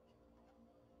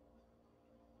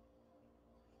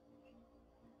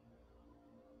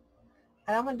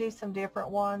 And I'm going to do some different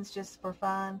ones just for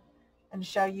fun and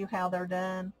show you how they're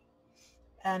done.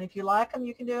 And if you like them,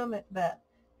 you can do them, but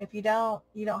if you don't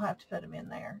have to put them in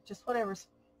there. Just whatever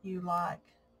you like.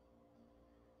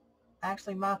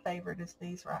 Actually, my favorite is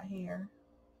these right here.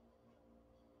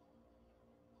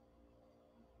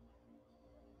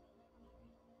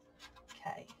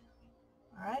 Okay.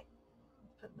 All right.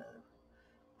 Put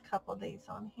a couple of these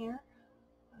on here.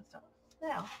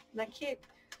 Now, isn't that cute?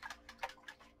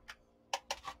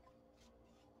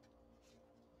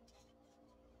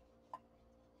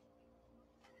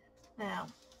 Now,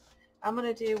 I'm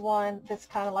going to do one that's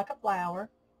kind of like a flower.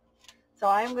 So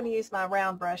I am going to use my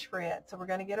round brush for it. So we're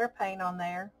going to get our paint on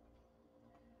there.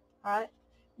 All right.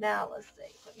 Now, let's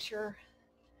see. Make sure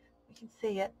we can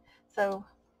see it. So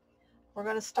we're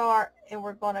going to start and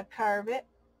we're going to curve it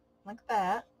like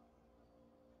that.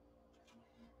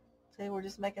 See, we're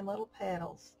just making little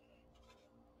petals.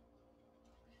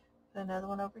 Put another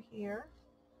one over here.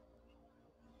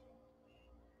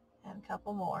 And a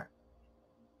couple more.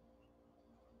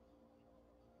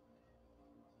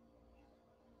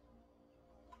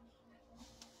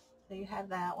 So you have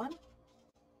that one.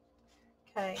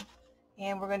 Okay,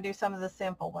 and we're going to do some of the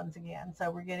simple ones again. So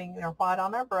we're getting our white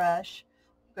on our brush.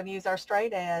 We're going to use our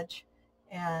straight edge,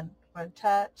 and we're going to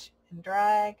touch and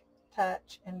drag,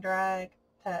 touch and drag,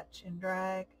 touch and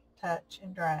drag, touch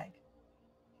and drag.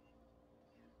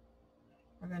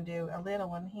 We're going to do a little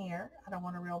one here. I don't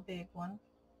want a real big one.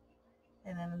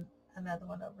 And then another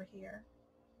one over here.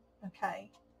 Okay,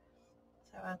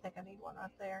 so I think I need one right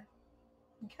there.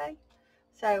 Okay.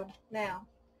 So now,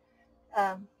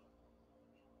 I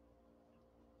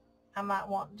might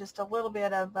want just a little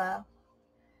bit of, I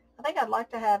think I'd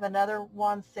like to have another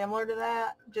one similar to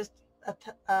that, just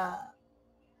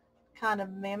kind of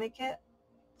mimic it.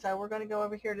 So we're going to go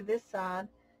over here to this side,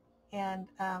 and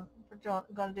we're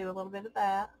going to do a little bit of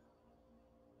that.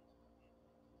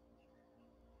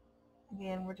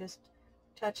 Again, we're just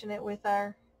touching it with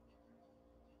our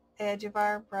edge of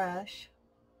our brush.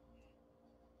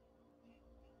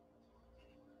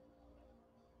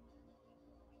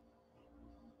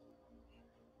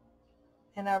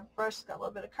 And our brush has got a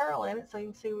little bit of curl in it, so you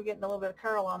can see we're getting a little bit of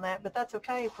curl on that, but that's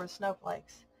okay for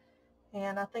snowflakes.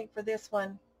 And I think for this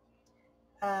one,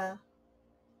 right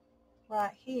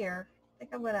here, I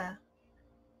think I'm going to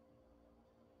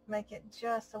make it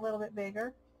just a little bit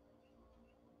bigger.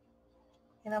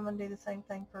 And I'm going to do the same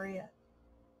thing for it.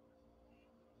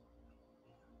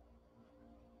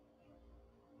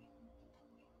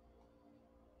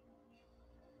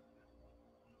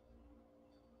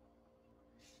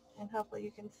 And hopefully you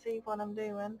can see what I'm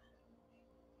doing.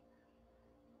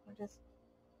 We're just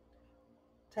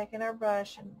taking our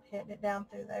brush and hitting it down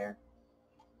through there.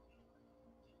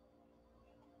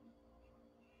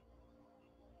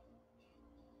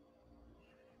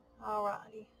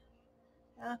 Alrighty.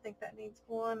 And I think that needs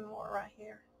one more right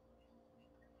here.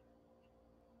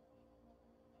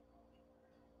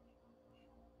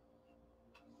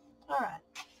 Alright,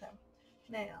 so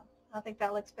now I think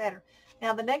that looks better.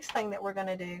 Now the next thing that we're going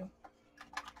to do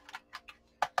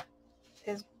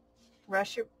is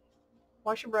wash your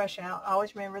brush out.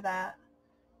 Always remember that.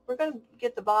 We're going to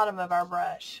get the bottom of our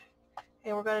brush,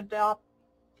 and we're going to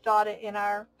dot it in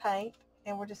our paint,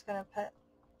 and we're just going to put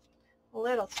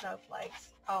little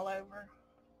snowflakes all over.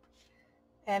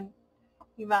 And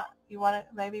you want it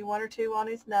maybe one or two on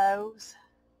his nose.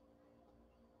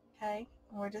 Okay,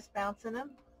 and we're just bouncing them.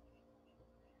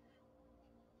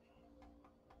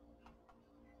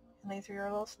 And these are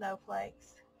your little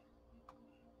snowflakes.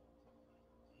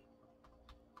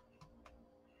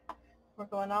 We're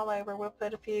going all over. We'll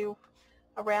put a few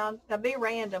around. Now be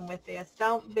random with this.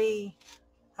 Don't be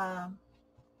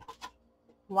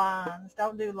lines.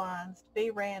 Don't do lines.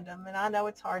 Be random. And I know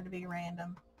it's hard to be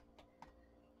random.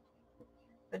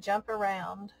 But jump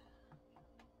around.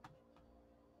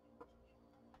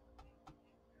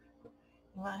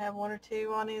 You might have one or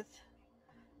two on his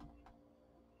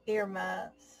ear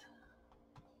muffs.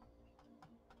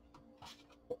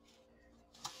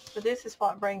 But this is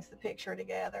what brings the picture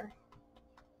together.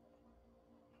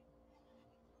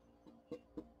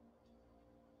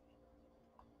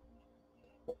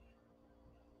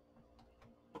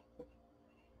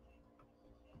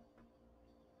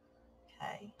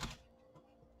 Okay.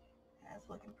 That's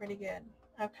looking pretty good.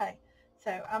 Okay.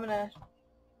 So I'm going to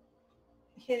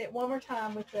hit it one more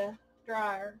time with the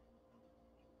dryer.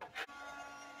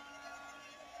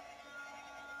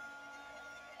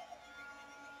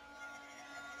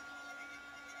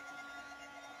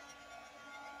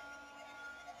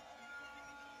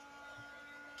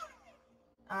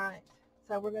 Alright,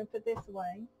 so we're going to put this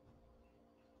away.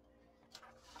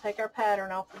 Take our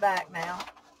pattern off the back now.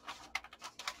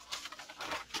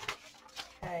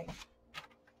 Okay,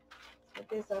 put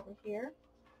this over here.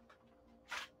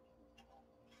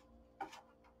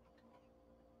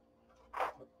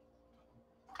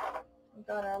 We've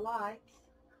got our lights.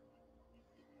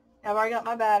 Now I've already got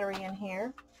my battery in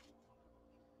here.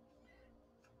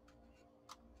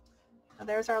 So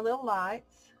there's our little lights.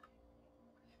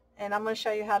 And I'm going to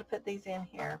show you how to put these in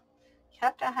here. You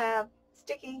have to have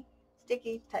sticky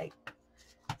tape.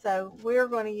 So we're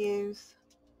going to use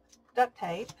duct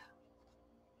tape.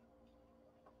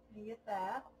 You get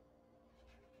that.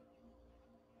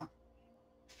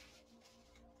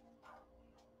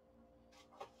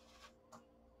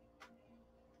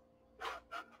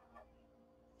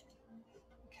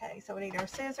 Okay, so we need our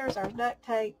scissors, our duct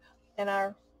tape, and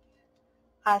our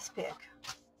ice pick.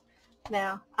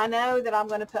 Now, I know that I'm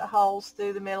going to put holes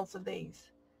through the middles of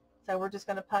these. So we're just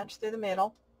going to punch through the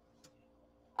middle.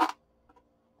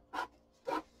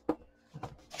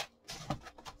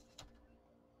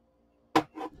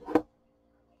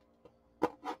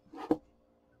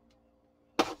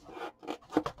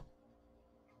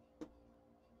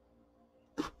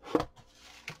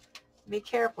 Be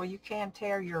careful, you can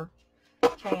tear your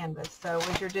canvas. So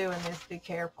as you're doing this, be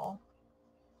careful.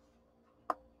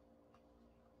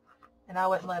 And I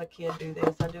wouldn't let a kid do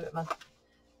this. I do it myself.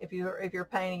 If you're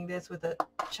painting this with a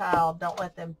child, don't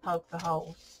let them poke the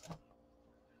holes.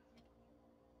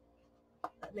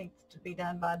 That needs to be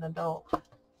done by an adult.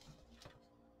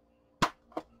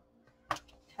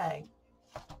 Okay.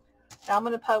 Now I'm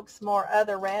going to poke some more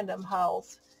other random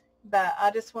holes, but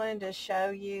I just wanted to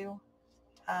show you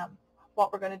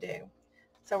what we're going to do.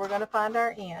 So we're going to find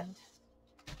our end,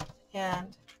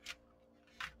 and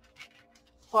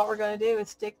what we're going to do is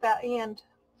stick that end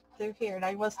through here. Now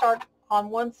you want to start on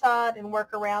one side and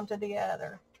work around to the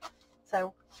other.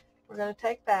 So we're going to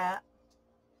take that,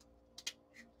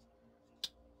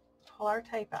 pull our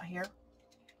tape out here.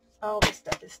 Oh, this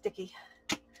stuff is sticky,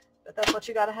 but that's what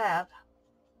you got to have.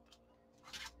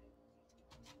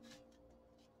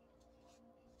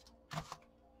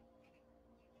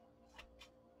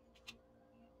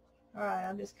 All right,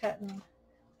 I'm just cutting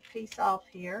a piece off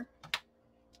here.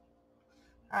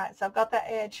 All right, so I've got that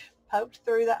edge poked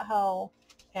through that hole,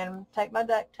 and take my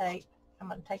duct tape. I'm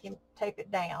going to tape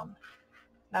it down.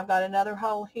 And I've got another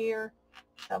hole here,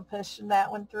 so I'm pushing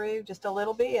that one through just a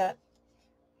little bit,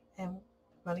 and I'm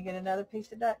going to get another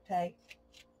piece of duct tape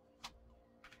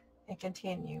and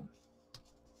continue.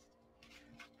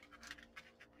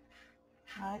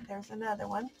 All right, there's another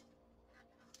one.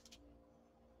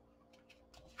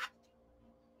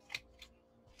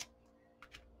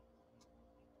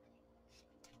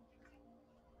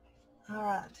 All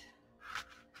right,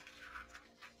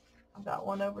 I've got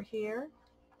one over here.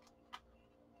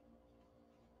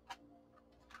 So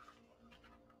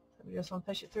we just want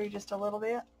to push it through just a little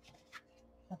bit.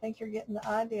 I think you're getting the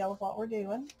idea of what we're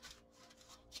doing.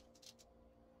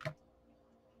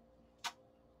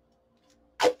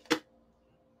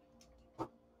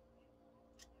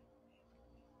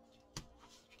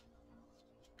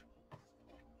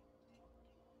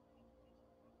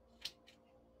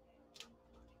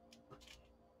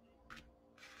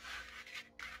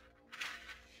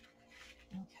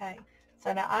 Okay,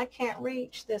 so now I can't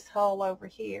reach this hole over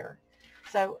here,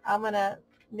 so I'm going to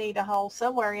need a hole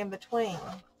somewhere in between.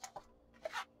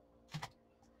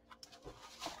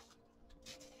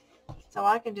 So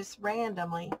I can just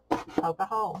randomly poke a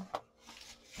hole.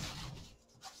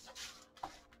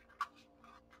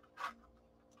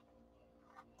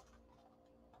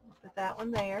 Put that one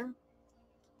there.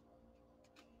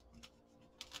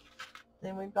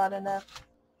 Then we've got enough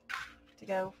to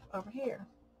go over here.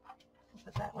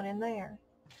 Put that one in there.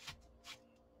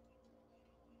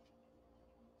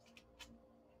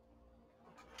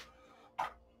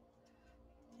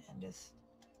 And just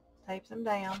tape them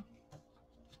down.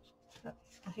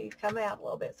 He's come out a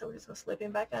little bit, so we're just going to slip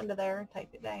him back under there and tape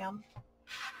it down.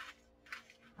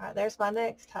 All right, there's my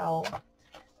next hole.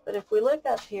 But if we look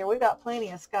up here, we've got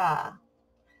plenty of sky.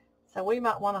 So we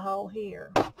might want a hole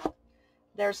here.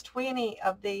 There's 20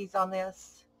 of these on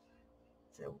this.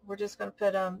 So we're just going to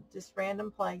put them just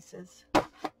random places.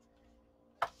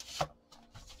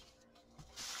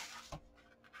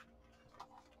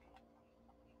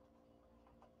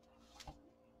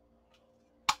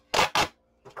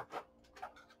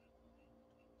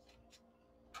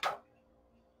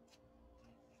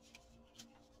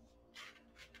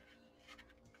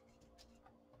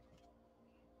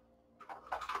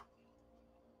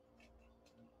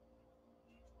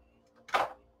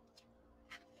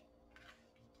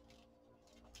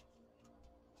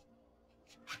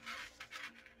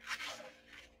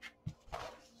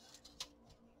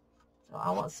 So I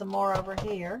want some more over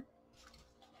here.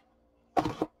 I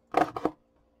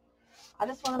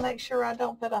just want to make sure I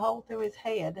don't put a hole through his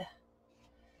head.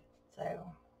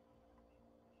 So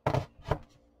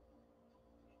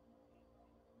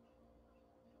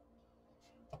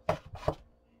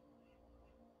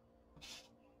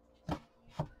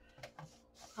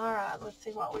all right, let's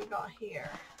see what we got here.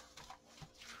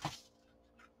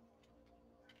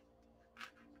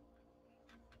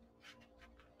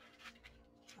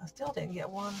 I still didn't get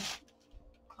one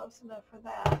close enough for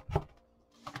that.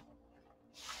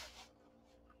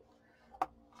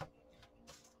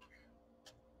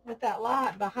 With that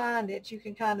light behind it, you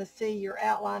can kind of see your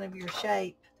outline of your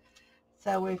shape.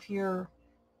 So if you're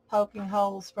poking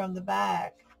holes from the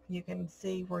back, you can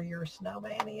see where your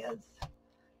snowman is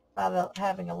by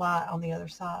having a light on the other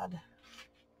side.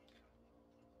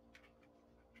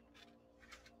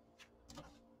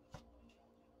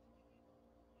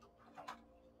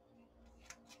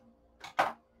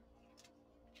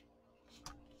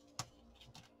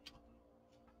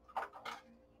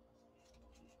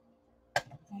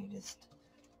 You just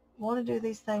want to do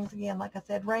these things again, like I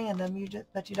said, random.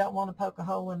 But you don't want to poke a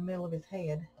hole in the middle of his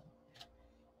head.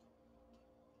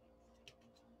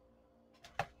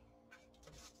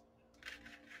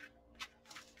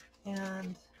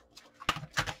 And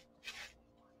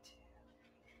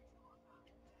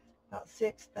about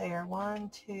 6 there. 1,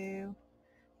 2,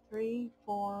 3,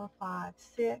 4, 5,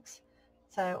 6.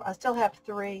 So I still have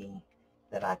 3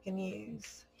 that I can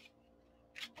use.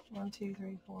 1, 2,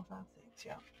 3, 4, 5, 6.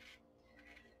 Yeah.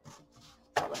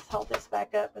 So let's hold this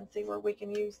back up and see where we can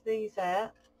use these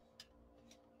at.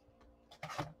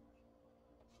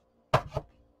 So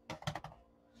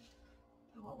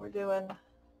what we're doing,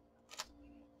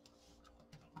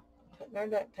 putting our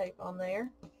duct tape on there.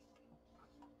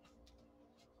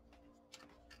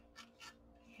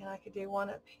 And I could do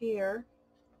one up here.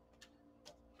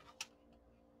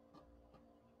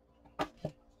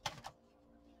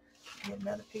 Get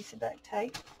another piece of duct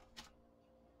tape.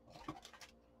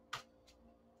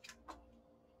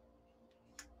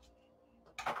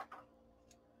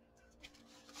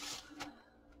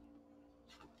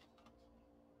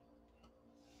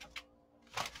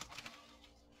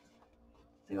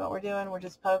 See what we're doing? We're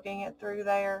just poking it through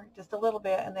there just a little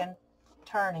bit and then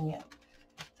turning it.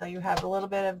 So you have a little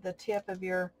bit of the tip of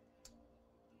your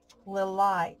little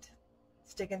light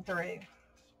sticking through.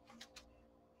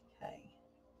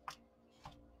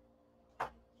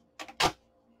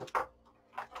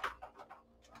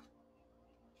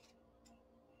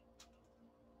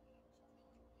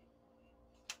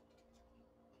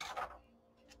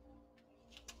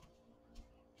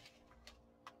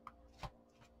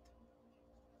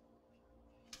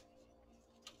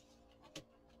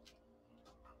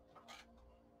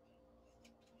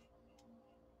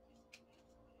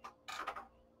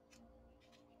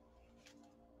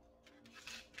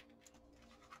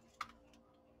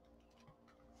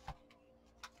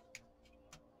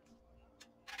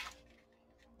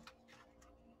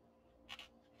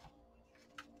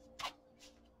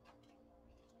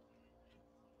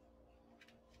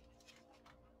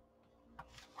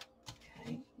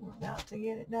 Okay. We're about to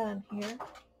get it done here.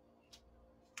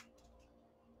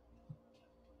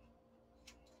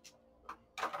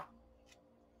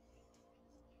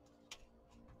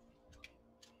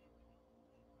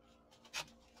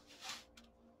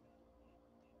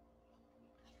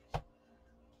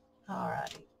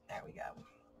 Alrighty, there we go.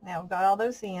 Now we've got all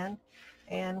those in,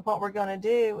 and what we're going to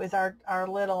do is our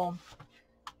little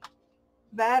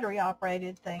battery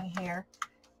operated thing here,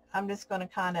 I'm just going to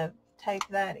kind of tape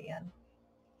that in.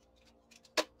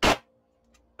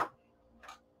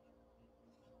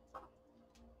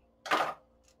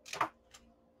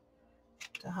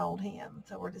 To hold him.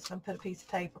 So we're just going to put a piece of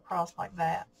tape across like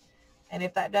that. And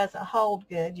if that doesn't hold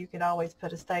good, you could always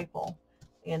put a staple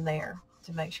in there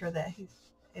to make sure that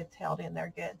it's held in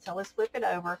there good. So let's flip it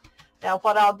over. Now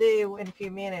what I'll do in a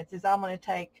few minutes is I'm going to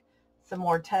take some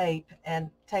more tape and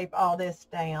tape all this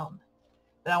down.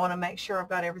 But I want to make sure I've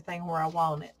got everything where I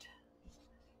want it.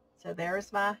 So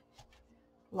there's my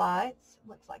lights.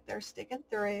 Looks like they're sticking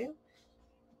through.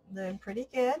 Doing pretty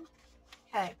good.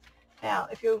 Okay. Now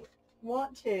if you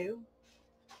want to,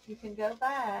 you can go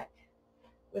back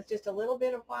with just a little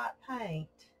bit of white paint,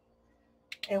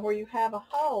 and where you have a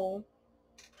hole,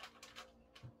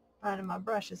 right in my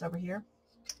brushes over here,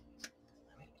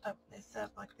 let me open this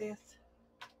up like this.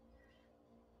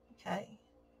 Okay,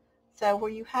 so where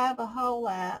you have a hole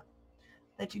at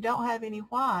that you don't have any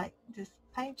white, just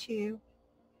paint you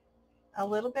a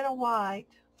little bit of white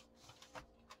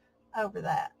over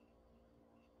that.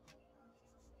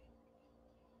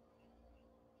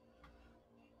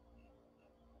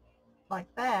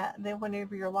 Like that, and then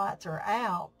whenever your lights are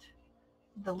out,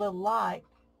 the little light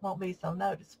won't be so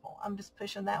noticeable. I'm just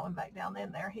pushing that one back down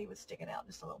in there. He was sticking out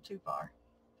just a little too far.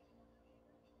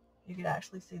 You could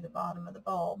actually see the bottom of the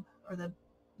bulb, or the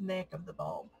neck of the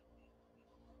bulb.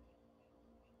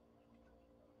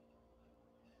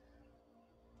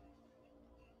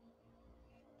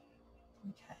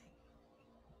 Okay.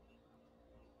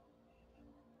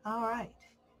 All right.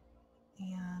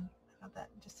 And I've got that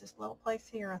just this little place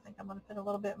here. I think I'm going to put a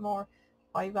little bit more.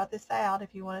 While you've got this out,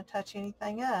 if you want to touch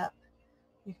anything up,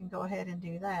 you can go ahead and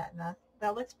do that. And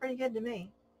that looks pretty good to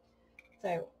me.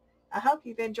 So I hope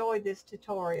you've enjoyed this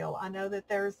tutorial. I know that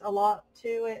there's a lot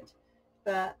to it,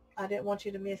 but I didn't want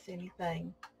you to miss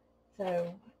anything.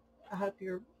 So I hope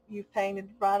you've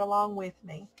painted right along with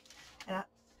me.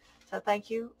 So thank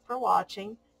you for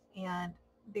watching, and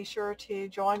be sure to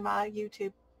join my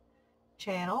YouTube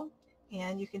channel,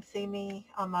 and you can see me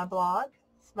on my blog,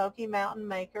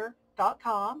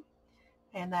 SmokyMountainMaker.com,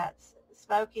 and that's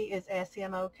Smoky is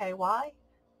S-M-O-K-Y,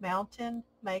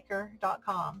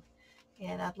 mountainmaker.com.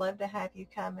 And I'd love to have you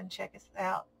come and check us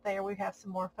out there. We have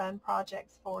some more fun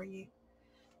projects for you.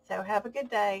 So have a good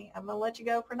day. I'm going to let you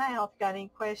go for now. If you've got any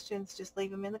questions, just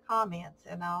leave them in the comments,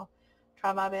 and I'll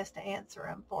try my best to answer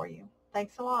them for you.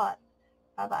 Thanks a lot.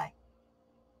 Bye-bye.